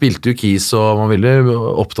han spilte jo keys og var veldig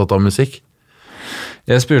opptatt av musikk.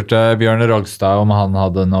 Jeg spurte Bjørn Rogstad om han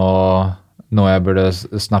hadde noe jeg burde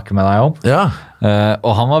snakke med deg om. Ja.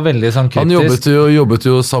 Og han var veldig sånn kritisk. Han jobbet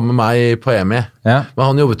jo sammen med meg på EMI. Ja. Men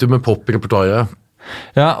han jobbet jo med pop-repertoaret.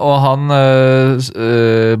 Ja, og han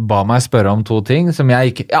ba meg spørre om 2 ting som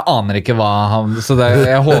jeg aner ikke hva han, så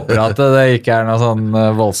jeg håper at det ikke er noe sånn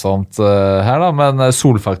voldsomt her da, men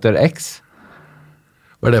Solfaktor X.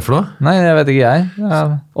 Hva er det for noe? Nei, jeg vet ikke jeg. Ja.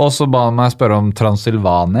 Og så ba han meg spørre om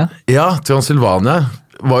Transylvania. Ja, Transylvania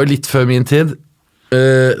var jo litt før min tid.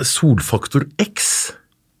 Solfaktor X?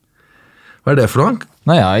 Hva er det for noe?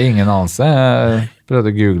 Nei, jeg har ingen anelse. Jeg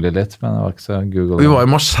prøvde å google litt, men det var ikke så Google. Vi var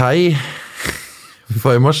i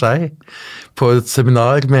Marseille på et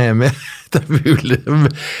seminar med Emi. Det er mulig.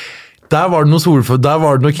 Der var det noe solfaktor, der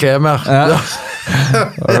var det noe krem, ja.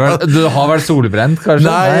 Du har vært solbrent, kanskje?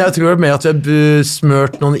 Nei, jeg tror det er med at jeg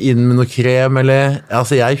smørt noen inn med noe krem, eller...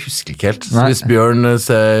 Altså, jeg husker ikke helt. Så hvis Bjørn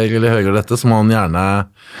ser eller hører dette, så må han gjerne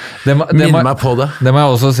minne meg på det. Det må jeg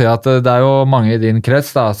også si at det er jo mange i din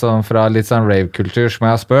krets, da, som fra litt sånn rave-kultur, som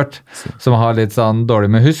jeg har spurt, som har litt sånn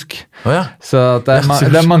dårlig med husk. Ja. Så det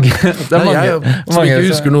er mange... Som ikke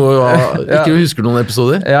husker noe, ikke husker noen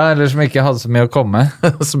episoder. Ja, eller som ikke hadde så mye å komme.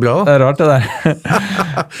 Så bra, da. Det er rart, det der.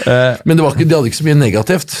 Men de hadde ikke så mye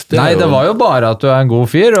negativt. Nei, det var jo bare at du er en god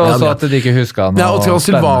fyr, og så at de ikke husket noe. Ja, og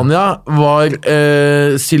Transylvania var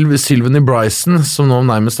Sylvanie Bryson, som nå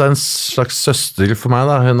nærmest er en slags søster for meg,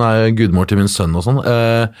 da. Hun er gudmor til min sønn og sånn.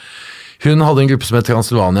 Hun hadde en gruppe som het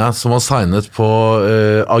Transylvania, som var signet på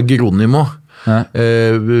Geronimo.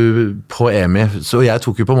 På EMI, så jeg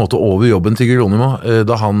tok jo på en måte over jobben til Geronimo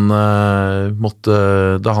da han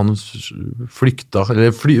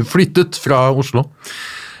flyttet fra Oslo.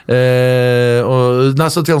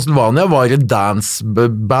 Så Transylvania var et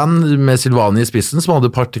danceband med Sylvanie i spissen som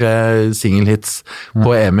hadde et par-3 singelhits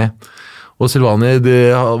på EMI, og Sylvanie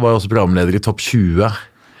var også programleder i Topp 20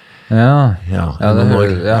 Ja, det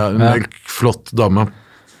en mørk, flott dame.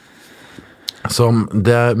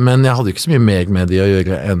 Men jeg hadde ikke så mye mer med de å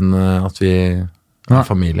gjøre enn at vi er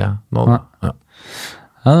familie nå. Ja.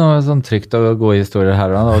 Ja, det var sånn trygt og gode historier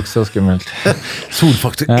her, det var ikke så skummelt.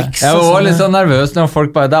 Solfaktor X. Jeg var litt sånn nervøs når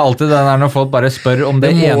folk bare, det er alltid den der når folk bare spør om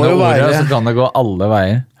det ene ordet, så kan det gå alle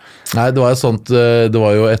veier. Nei, det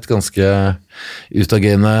var jo et ganske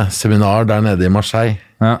utagerende seminar der nede i Marseille.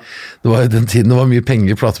 Ja. Det var jo den tiden det var mye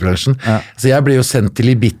penger i platebransjen. Ja. Så jeg ble jo sendt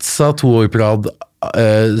til Ibiza 2 år på rad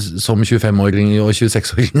som 25-åring og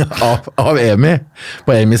 26-åring av EMI,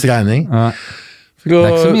 på EMIs regning. Ja. Det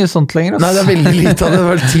er ikke så mye sånt lenger. Nei, det er veldig lite. Det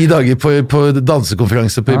var 10 dager på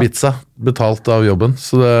dansekonferanse på Ibiza, betalt av jobben.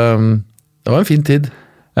 Så det var en fin tid.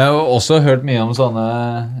 Jeg har også hørt mye om sånne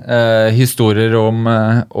historier om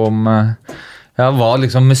hva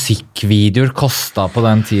liksom musikkvideoer kostet på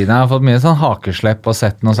den tiden. Jeg har fått mye sånn hakeslepp og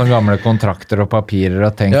sett noen sånne gamle kontrakter og papirer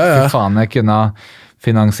og tenkt, fy faen, jeg kunne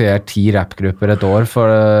finansiert 10 rappgrupper et år for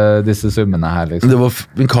disse summene her, liksom.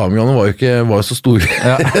 Men kameraene var jo så store.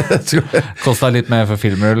 Ja. Kostet litt mer for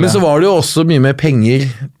filmer. Men så var det jo også mye mer penger.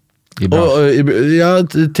 Ja,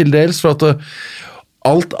 til dels, for at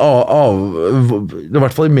alt i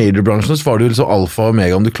hvert fall i major-bransjen så var det jo liksom alfa og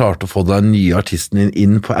omega om du klarte å få den nye artisten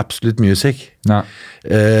inn på Absolute Music. Ja.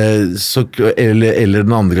 Eller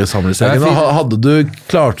den andre samlingsserien.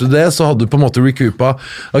 Klarte du det, så hadde du på en måte recoupa.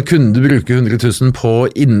 Da kunne du bruke 100 000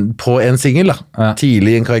 på en single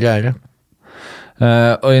tidlig i en karriere.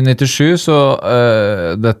 Og i 97 så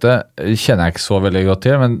dette kjenner jeg ikke så veldig godt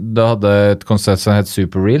til, men du hadde et konsept som het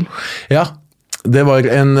Super Real. Ja. Det var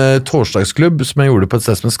en torsdagsklubb som jeg gjorde på et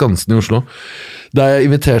sted som er Skansen i Oslo. Da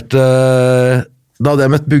hadde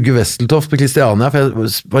jeg møtt Bugge Wesseltoft på Kristiania, for jeg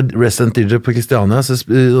var resident DJ på Kristiania, så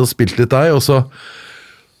jeg spilte litt der, og så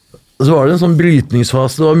var det en sånn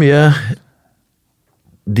brytningsfase. Det var mye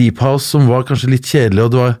Deep House som var kanskje litt kjedelig,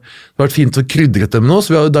 og det var vært fint å krydre det med noe,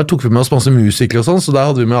 så der tok vi med oss masse musikere og sånn, så der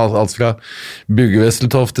hadde vi med alt fra Bugge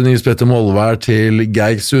Wesseltoft til Nils Petter Molvær, til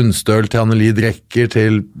Geir Sundstøl, til Anneli Drekker,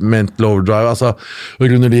 til Mental Overdrive, altså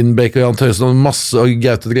Rune Lindbekk og Jan Tøysen, og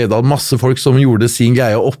Gaute Dredal, masse folk som gjorde sin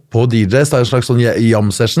greie oppå DJs, det er en slags sånn jam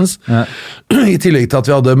sessions, i tillegg til at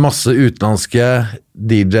vi hadde masse utenlandske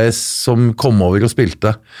DJs som kom over og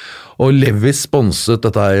spilte. Og Levis sponset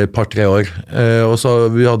dette her et par-tre år. Og så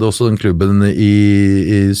vi hadde også den klubben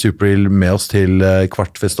i Superhill med oss til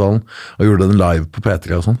Kvartfestivalen, og gjorde den live på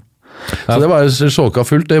P3 og sånn. Så det var sjåka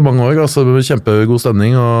fullt i mange år, altså kjempegod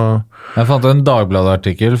stemning. Jeg fant en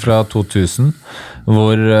Dagbladet-artikkel fra 2000,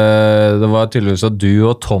 hvor det var tydeligvis at du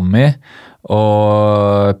og Tommy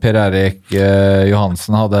og Per-Erik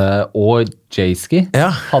Johansen og J-Ski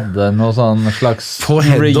hadde noe sånn slags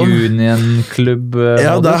reunion-klubb.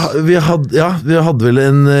 Ja, vi hadde vel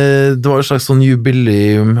det var et slags sånn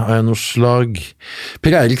jubileum av noe slag.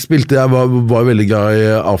 Per-Erik spilte, jeg var veldig glad i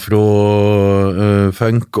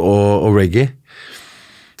afro-funk og reggae.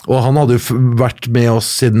 Og han hadde jo vært med oss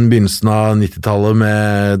siden begynnelsen av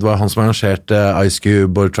 90-tallet, det var han som arrangerte Ice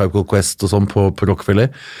Cube og Tribe Called Quest og sånn på Rockefeller.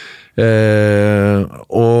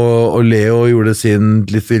 Og Leo gjorde sin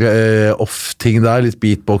litt off-ting der, litt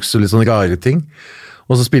beatbox og litt sånn rare ting,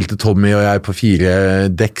 og så spilte Tommy og jeg på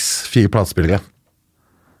 4 platespillere.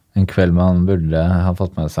 En kveld man burde ha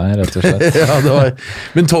fått med seg, rett og slett. Ja,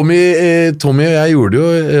 men Tommy og jeg gjorde jo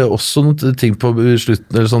også noen ting på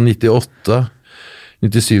slutten, eller sånn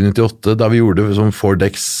 97-98, da vi gjorde sånn 4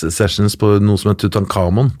 decks sessions på noe som het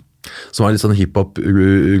Tutankhamon, som var litt sånn hiphop,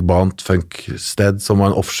 urbant funk-sted, som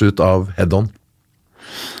var en offshoot av Head-On.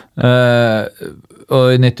 Og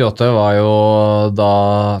i 98 var jo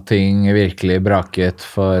da ting virkelig braket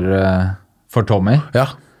for Tommy.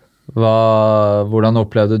 Ja. Hvordan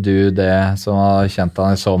opplevde du det, som har kjent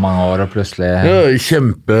han i så mange år, og plutselig... Ja,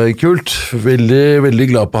 kjempekult. Veldig, veldig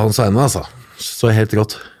glad på hans egne, altså. Så helt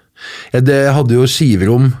rått. Jeg hadde jo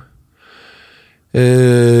skiverom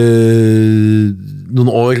noen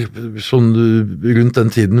år sånn, rundt den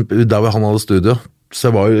tiden der han hadde studio,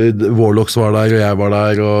 så Warlocks var der, og jeg var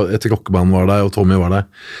der, og et rockeband var der, og Tommy var der,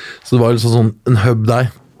 så det var liksom sånn en hub der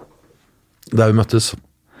vi møttes.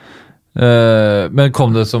 Men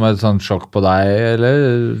kom det som et sånt sjokk på deg, eller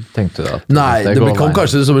tenkte du at nei, det kom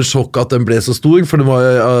kanskje som et sjokk at den ble så stor, for det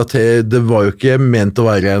var jo ikke ment å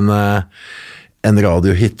være en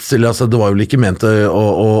radiohit, altså det var jo ikke ment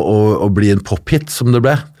å bli en pophit som det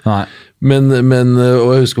ble. Nei. Men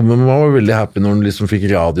og jeg husker man var veldig happy når den liksom fikk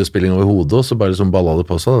radiospilling over hodet, og så bare liksom balla det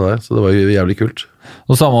på seg det der, så det var jo jævlig kult.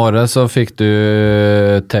 Og samme året så fikk du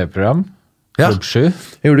TV-program, Klubb 7.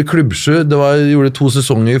 Jeg gjorde Klubb 7, jeg gjorde 2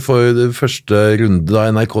 sesonger for første runde da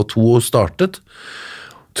NRK2 startet,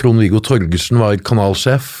 Trond-Viggo Torgersen var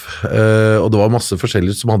kanalsjef, og det var masse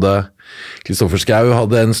forskjellige som hadde, Kristoffer Schau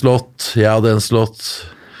hadde en slott, jeg hadde en slott.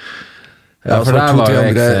 Ja, for det var jo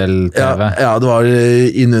XL-TV. Ja, det var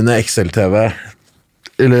innunder XL-TV,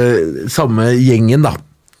 eller samme gjengen da.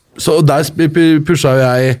 Så der pusha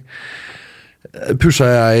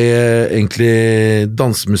jeg egentlig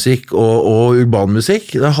dansemusikk og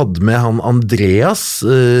urbanmusikk. Jeg hadde med han Andreas,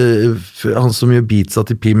 han som gjør beatsa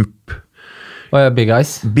til Pimp. Big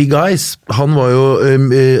Eyes. Big Eyes. Han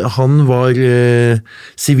var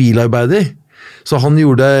sivilarbeider, så han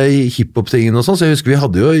gjorde hiphop-tingen og sånn, så jeg husker vi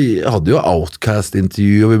hadde jo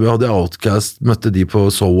Outkast-intervju, og vi hadde Outkast, møtte de på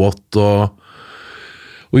So What, og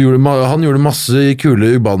han gjorde masse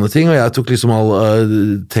kule urbane ting, og jeg tok liksom all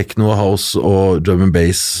techno, house og drum and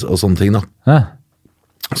bass og sånne ting da. Ja.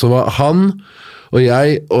 Så var han og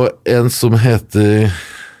jeg og en som heter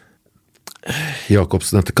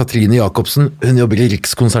Katrine Jacobsen, hun jobber i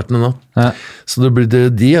Rikskonsertene nå. Ja. Så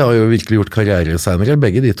de har jo virkelig gjort karriere senere,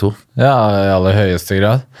 begge de to. Ja, i aller høyeste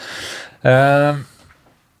grad.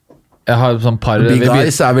 Jeg har sånn par... Big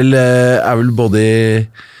Eyes er vel både i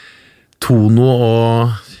Tono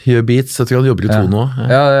og gjør beats. Jeg tror han jobber i Tono.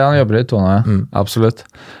 Ja, han jobber i Tono, ja. Absolutt.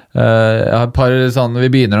 Jeg har et par sånne, vi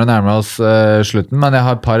begynner å nærme oss slutten, men jeg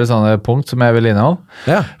har et par sånne punkt som jeg vil innom.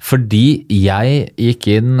 Ja. Fordi jeg gikk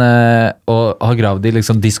inn og har gravd i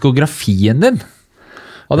liksom diskografien din.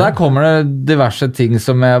 Og der kommer det diverse ting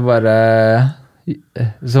som jeg bare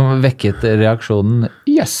som vekket reaksjonen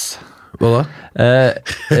yes. Hva da?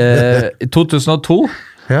 I 2002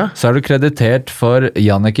 så er du kreditert for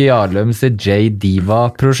Jannicke Jarlums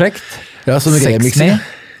J-Diva-prosjekt. Ja, som remixer.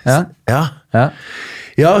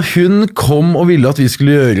 Ja, hun kom og ville at vi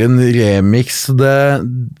skulle gjøre en remix.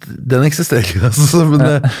 Den eksisterer, altså. Og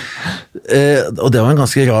det var en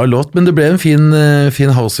ganske rar låt, men det ble en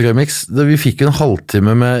fin house-remix. Vi fikk en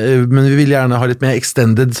halvtime med, men vi ville gjerne ha litt mer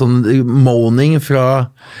extended sånn moaning fra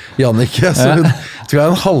Jannicke. Så hun tror jeg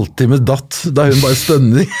en halvtime datt da hun bare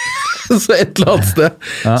stønner. Så et eller annet sted.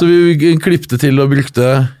 Så vi klippte til og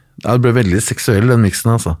brukte... Ja, det ble veldig seksuell, den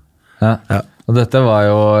mixen, altså. Ja. Og dette var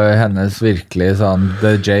jo hennes virkelig sånn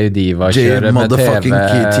The J-Diva-kjøret med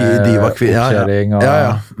TV-oppkjøring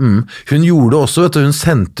Hun gjorde også, vet du, hun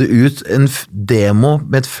sendte ut en demo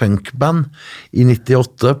med et funkband i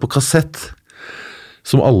 98 på kassett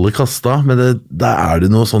som alle kastet, men der er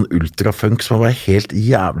det noe sånn ultrafunk som var helt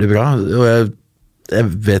jævlig bra, og jeg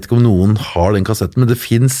vet ikke om noen har den kassetten, men det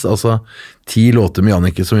finnes altså 10 låter med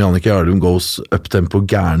Jannicke som Jannicke Jarlum goes up-tempo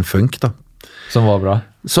gæren funk da. Som var bra.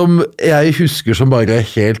 Som jeg husker som bare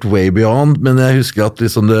helt way beyond, men jeg husker at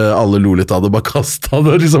liksom alle lo litt av det, bare kastet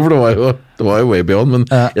det, liksom, for det var jo way beyond, men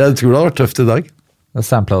jeg tror det har vært tøft i dag. Jeg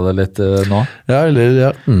samplet det litt nå.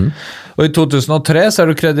 Ja. Og i 2003 så er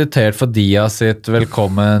du kreditert for Dia sitt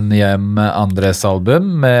Velkommen hjem Andres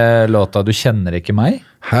album med låta Du kjenner ikke meg.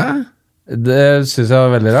 Hæ? Det synes jeg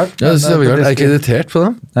var veldig rart. Ja, det synes jeg var rart. Er jeg kreditert på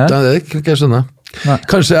den? Ja? Det kan ikke jeg skjønne. Nei.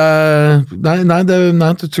 Kanskje jeg... Nei, det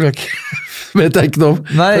tror jeg ikke. Vet jeg ikke noe om.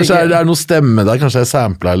 Kanskje det er noe stemme der, kanskje jeg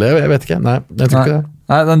samplet, eller jeg vet ikke. Nei, jeg tror ikke det.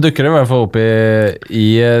 Nei, den dukker i hvert fall opp i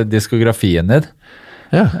diskografien din.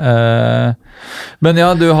 Ja. Men ja,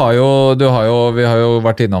 vi har jo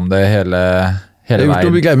vært innom det hele jeg har gjort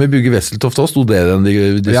noe greier med Bugge Wesseltoft også, stod det den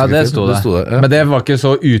ja, det stod det. Ja. Men det var ikke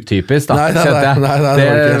så utypisk da,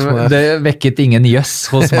 nei, det vekket ingen jøss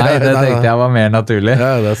hos meg, det tenkte jeg var mer naturlig.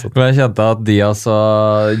 Ja, det er sant. Men jeg kjente at Diaz og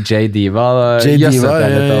J-Diva jøsset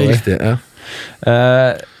jeg litt over. Riktig, ja.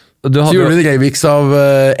 Så gjorde vi en remix av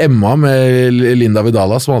Emma med Linda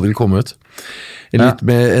Vidala, som aldri kom ut. Litt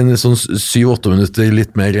med en sånn 7-8 minutter,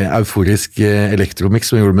 litt mer euforisk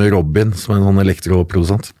elektromix, som vi gjorde med Robin, som er en sånn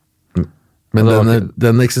elektroprodusent. Men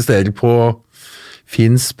den eksisterer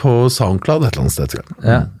finnes på SoundCloud et eller annet sted, tror jeg.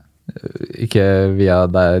 Ja, ikke via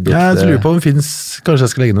deg. Jeg lurer på om den finnes, kanskje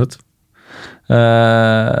jeg skal legge den ut.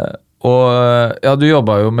 Og ja, du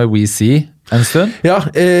jobbet jo med WeC en stund. Ja,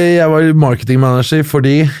 jeg var marketingmanager for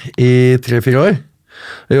de i 3-4 år.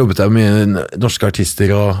 Jeg jobbet der med norske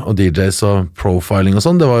artister og DJs og profiling og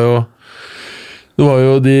sånn. Det var jo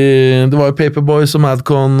Paperboys og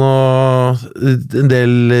Madcon og en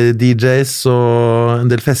del DJs og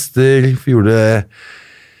en del fester. Vi gjorde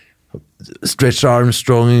Stretch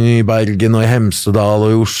Armstrong i Bergen og i Hemsedal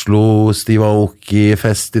og i Oslo, Steve Aoki,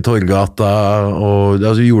 fest i Torgata, og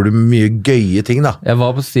altså, vi gjorde mye gøye ting da. Jeg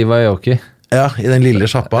var på Steve Aoki. Ja, i den lille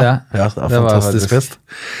sjappa. Ja, det var fantastisk fest.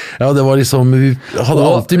 Ja, det var liksom, vi hadde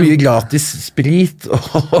alltid mye gratis sprit,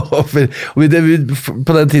 og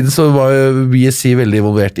på den tiden så var jo BSC veldig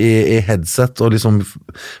involvert i headset, og liksom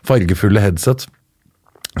fargefulle headset.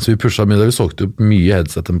 Så vi pushet mye, vi solgte opp mye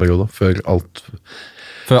headset en periode, før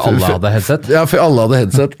Før alle hadde headset? Ja, før alle hadde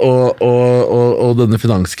headset, og denne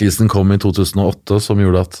finanskrisen kom i 2008, som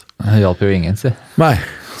gjorde at... Det hjalp jo ingen, si. Nei,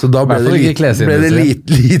 så da ble det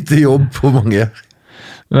lite jobb på mange.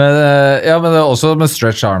 Men, ja, men det er også med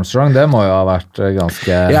Stretch Armstrong, det må jo ha vært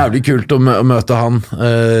ganske... Jævlig kult å møte han,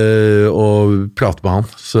 og prate med han.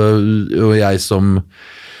 Og jeg som...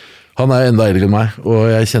 Han er enda eldre enn meg, og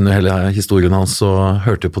jeg kjenner hele historien hans, og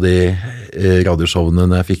hørte på de radioshowene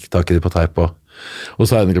når jeg fikk tak i de på teip, og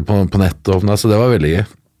senere på nett, så det var veldig gøy.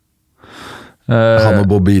 Han og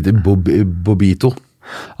Bobito.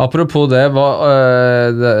 Apropos det,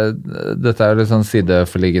 dette er jo litt sånn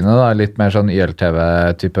sideforliggende, da, litt mer sånn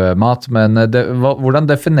YLTV-type mat, men hvordan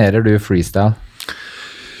definerer du freestyle?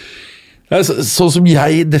 Ja, sånn som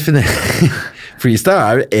jeg definerer freestyle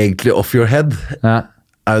er jo egentlig off your head. Ja.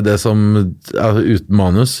 Er jo det som uten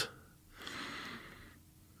manus.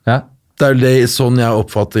 Ja. Det er jo det, sånn jeg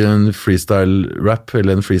oppfatter en freestyle-rap,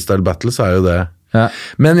 eller en freestyle-battle, så er jo det. Ja.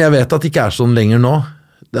 Men jeg vet at det ikke er sånn lenger nå.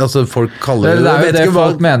 Altså, folk kaller det er jo det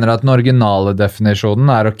folk mener at den originale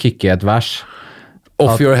definisjonen er å kicke et vers.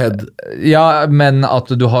 Off your head. Ja, men at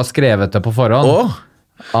du har skrevet det på forhånd.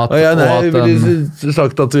 Jeg ville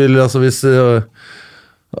sagt at altså, hvis...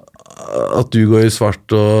 At du går i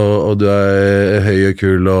svart, og du er høy og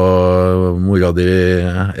kul, og mora di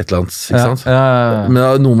et eller annet, ikke sant? Ja. Men det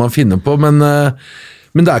er noe man finner på, men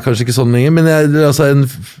det er kanskje ikke sånn lenger. Men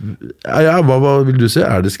hva vil du si?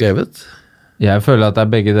 Er det skrevet? Jeg føler at det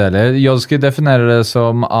er begge deler. Jodski definerer det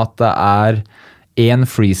som at det er en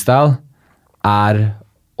freestyle er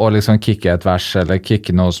å liksom kicke et vers, eller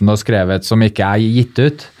kicke noe som du har skrevet, som ikke er gitt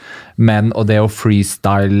ut. Men, og det å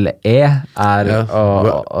freestyle er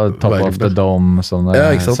å top of the dome, som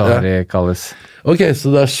Sari kalles. Ok, så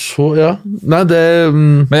det er så, Nei, det...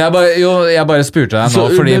 Men jeg bare spurte deg nå,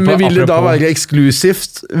 fordi... Men vil det da være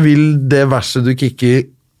eksklusivt? Vil det verset du kicker...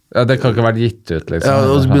 Ja, det kan ikke vært gitt ut, liksom.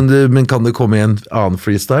 Ja, men kan det komme i en annen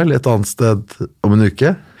freestyle et annet sted om en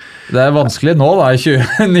uke? Det er vanskelig nå, da, i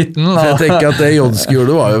 2019. Da. Jeg tenker at det Jodski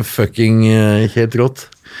gjorde var jo fucking helt rått.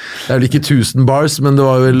 Det er vel ikke 1000 bars, men det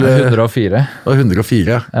var vel... 104.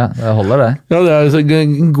 104. Ja, det holder det. Ja, det er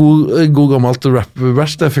en god gammelt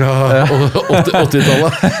rap-vers, det, fra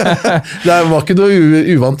 80-tallet. Det var ikke noe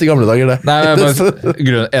uvant i gamle dager, det. Nei,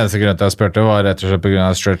 eneste grunn til jeg spurte var rett og slett på grunn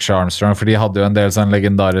av Stretch Armstrong, for de hadde jo en del sånn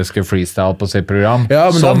legendariske freestyle på sitt program,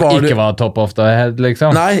 som ikke var top of the head,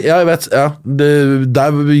 liksom. Nei, jeg vet, der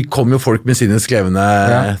kom jo folk med sine skrevne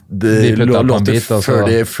låter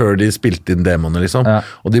før de spilte inn demoene, liksom. Ja.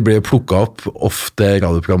 Og de ble plukket opp ofte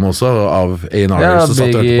radioprogrammet også av A&R. Ja,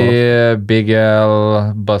 Big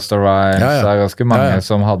L, Busta Rhymes, det er ganske mange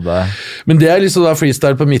som hadde... Men det er liksom da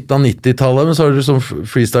freestyle på midten av 90-tallet, men så er det liksom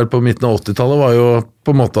freestyle på midten av 80-tallet var jo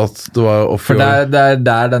på en måte at det var off. For det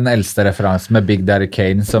er den eldste referansen med Big Daddy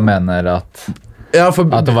Kane som mener at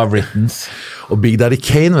det var Britons. Og Big Daddy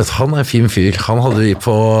Kane, han er en fin fyr. Han hadde vi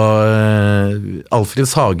på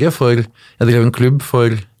Alfreds Hage jeg drev en klubb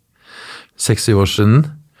for 6-7 år siden.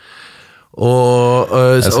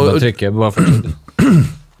 Jeg skal bare trykke, bare fortsett.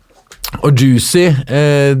 Og Juicy,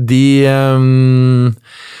 de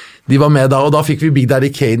var med da, og da fikk vi Big Daddy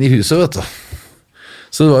Kane i huset, vet du.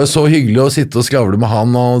 Så det var jo så hyggelig å sitte og skravle med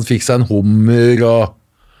han, og han fikk seg en hummer, og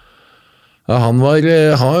han var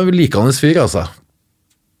likende fyr, altså.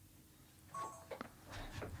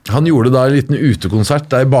 Han gjorde da en liten utekonsert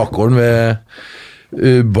der i bakgården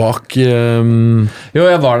bak... Jo,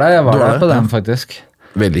 jeg var der på den, faktisk.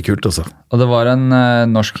 Veldig kult, altså. Og det var en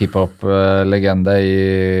norsk hiphop-legende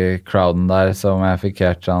i crowden der, som jeg fikk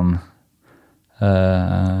helt sånn...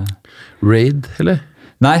 Raid, eller?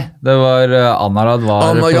 Nei, det var Anarad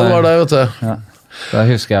var der, vet du. Ja. Da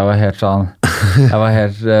husker jeg var helt sånn... Jeg var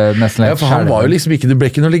helt nesten helt for han var jo liksom ikke, det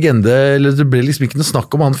ble ikke noe legende, eller det ble liksom ikke noe snakk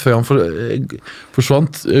om han før han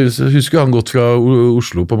forsvant. Husker jo han gått fra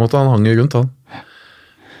Oslo, på en måte. Han hang jo rundt, han.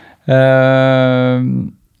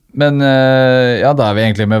 Men ja, da er vi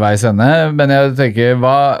egentlig med veis ende. Men jeg tenker,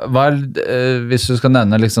 hvis du skal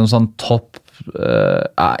nevne liksom sånn topp,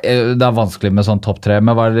 det er vanskelig med sånn topp 3,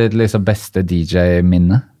 men hva er det liksom beste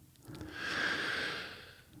DJ-minne?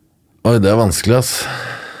 Oi, det er vanskelig, ass.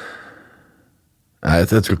 Jeg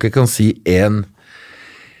tror ikke jeg kan si én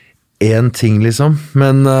ting, liksom.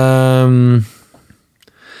 Men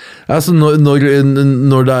altså,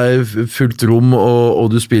 når det er fullt rom,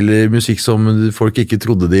 og du spiller musikk som folk ikke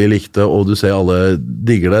trodde de likte, og du ser alle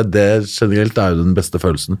digger det, det generelt er jo den beste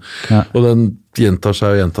følelsen. Ja. Og den gjentar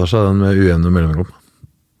seg, den med ujevne mellomrom.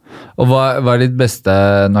 Og hva er ditt beste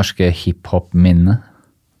norske hiphop-minne?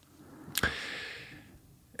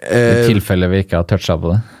 I tilfelle vi ikke har touchet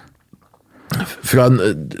på det.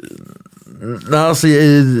 Nei,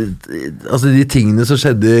 altså de tingene som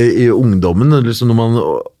skjedde i ungdommen, liksom når man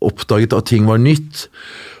oppdaget at ting var nytt,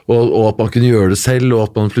 og at man kunne gjøre det selv, og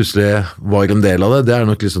at man plutselig var en del av det, det er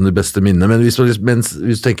nok liksom det beste minnet. Men hvis du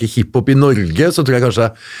tenker hiphop i Norge, så tror jeg kanskje,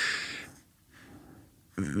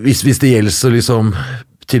 hvis det gjelder så liksom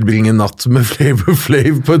tilbringe natt med Flavor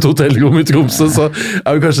Flav på et hotellrom i Tromsø, så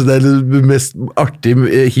er det kanskje det mest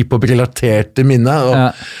artige hiphop-relaterte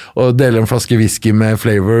minnet, og dele en flaske whisky med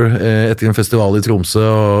Flavor etter en festival i Tromsø,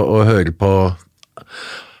 og høre på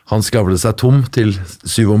han skravle seg tom til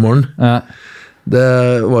 7 om morgenen.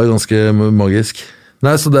 Det var ganske magisk.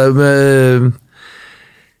 Nei, så det med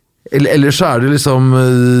ellers så er det liksom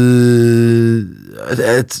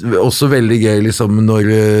også veldig gøy liksom når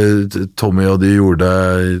Tommy og de gjorde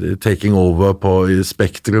Taking Over på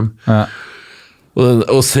Spektrum.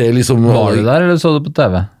 Og se liksom Var du der, eller så du på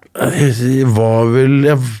TV? Jeg var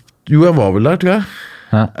vel der, tror jeg.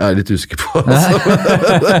 Jeg er litt usikker på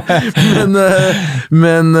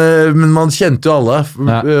men man kjente jo alle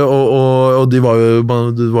og det var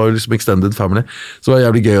jo liksom extended family, så det var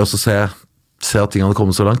jævlig gøy også å se at ting hadde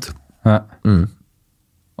kommet så langt.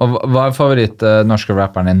 Og hva er favoritt norske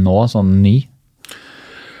rapperen din nå, sånn ny?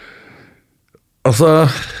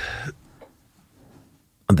 Altså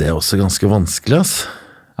det er også ganske vanskelig, ass.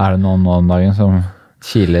 Er det noen nå om dagen som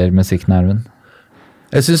kiler musikknerven?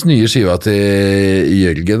 Jeg synes nye skiva til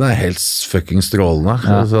Jørgen er helt fucking strålende.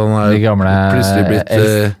 Så han er de gamle plutselig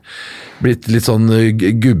blitt litt sånn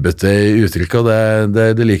gubbete i uttrykket, og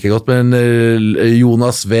det liker jeg godt. Men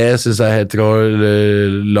Jonas V synes jeg er helt rå,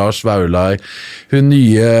 Lars Vaular, hun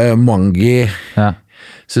nye Mangi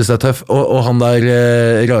synes jeg er tøff, og han der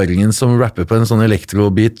raringen som rapper på en sånn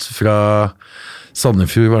elektrobeat fra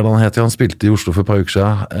Sandefjord, hva er det han heter? Han spilte i Oslo for et par uker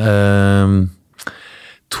siden.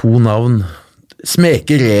 2 navn.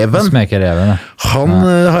 Smekereven, han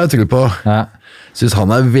har jeg tro på. Synes han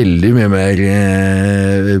er veldig mye mer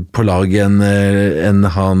på lag enn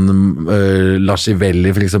han Lascivelli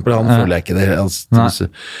for eksempel. Han føler jeg ikke det. Han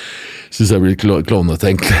synes jeg blir klovnete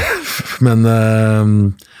egentlig. Men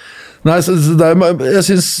nei, så jeg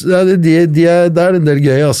synes det er en del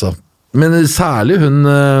gøy, altså. Men særlig hun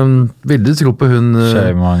veldig tro på hun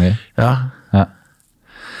Skjevmanger.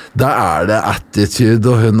 Da er det attitude,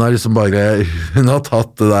 og hun har liksom hun har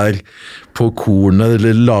tatt det der på kornet,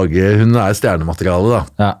 eller hun er stjernemateriale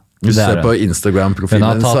da. Hvis du ser på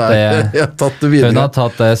Instagram-profilen, så jeg har tatt det videre. Hun har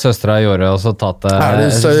tatt det, søstra gjorde, og så tatt det... Er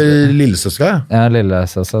det lillesøstra? Ja,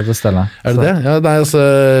 lillesøstra, det steller. Er det det? Ja, nei, altså,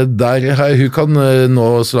 hun kan nå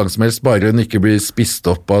så langt som helst, bare hun ikke blir spist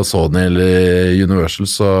opp av Sony eller Universal,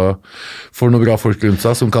 så får noen bra folk rundt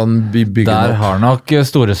seg som kan bygge der opp. Har nok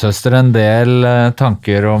storesøster en del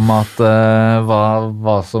tanker om at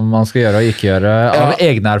hva som man skal gjøre og ikke gjøre, av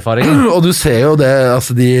egne erfaringer. Og du ser jo det,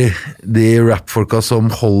 altså de rap-folka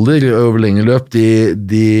som holder over lengre løp,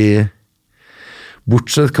 de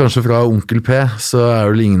bortsett kanskje fra Onkel P, så er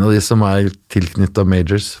vel ingen av de som er tilknyttet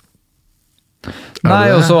majors.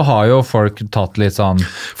 Nei, og så har jo folk tatt litt sånn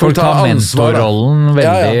folk tar mentorrollen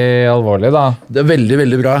veldig alvorlig da. Det er veldig,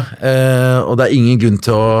 veldig bra, og det er ingen grunn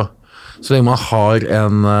til å så lenge man har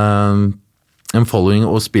en following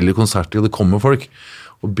og spiller konserter og det kommer folk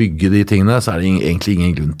og bygge de tingene, så er det egentlig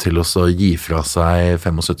ingen grunn til å gi fra seg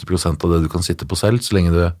 75% av det du kan sitte på selv, så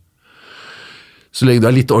lenge du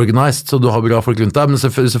er litt organized, så du har bra folk rundt deg. Men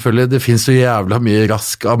selvfølgelig, det finnes så jævla mye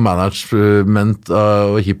rask av management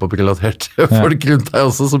og hiphop-relatert folk rundt deg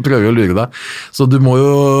også, som prøver å lure deg. Så du må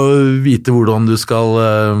jo vite hvordan du skal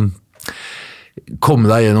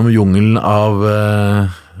komme deg gjennom jungelen av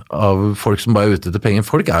folk som bare er ute etter penger.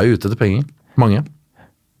 Folk er jo ute etter penger, mange.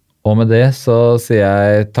 Og med det så sier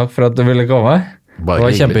jeg takk for at du ville komme. Det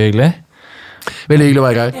var kjempehyggelig. Veldig hyggelig å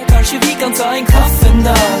være her. Kanskje vi kan ta en kaffe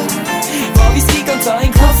nå. Hva hvis vi kan ta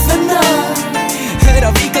en kaffe?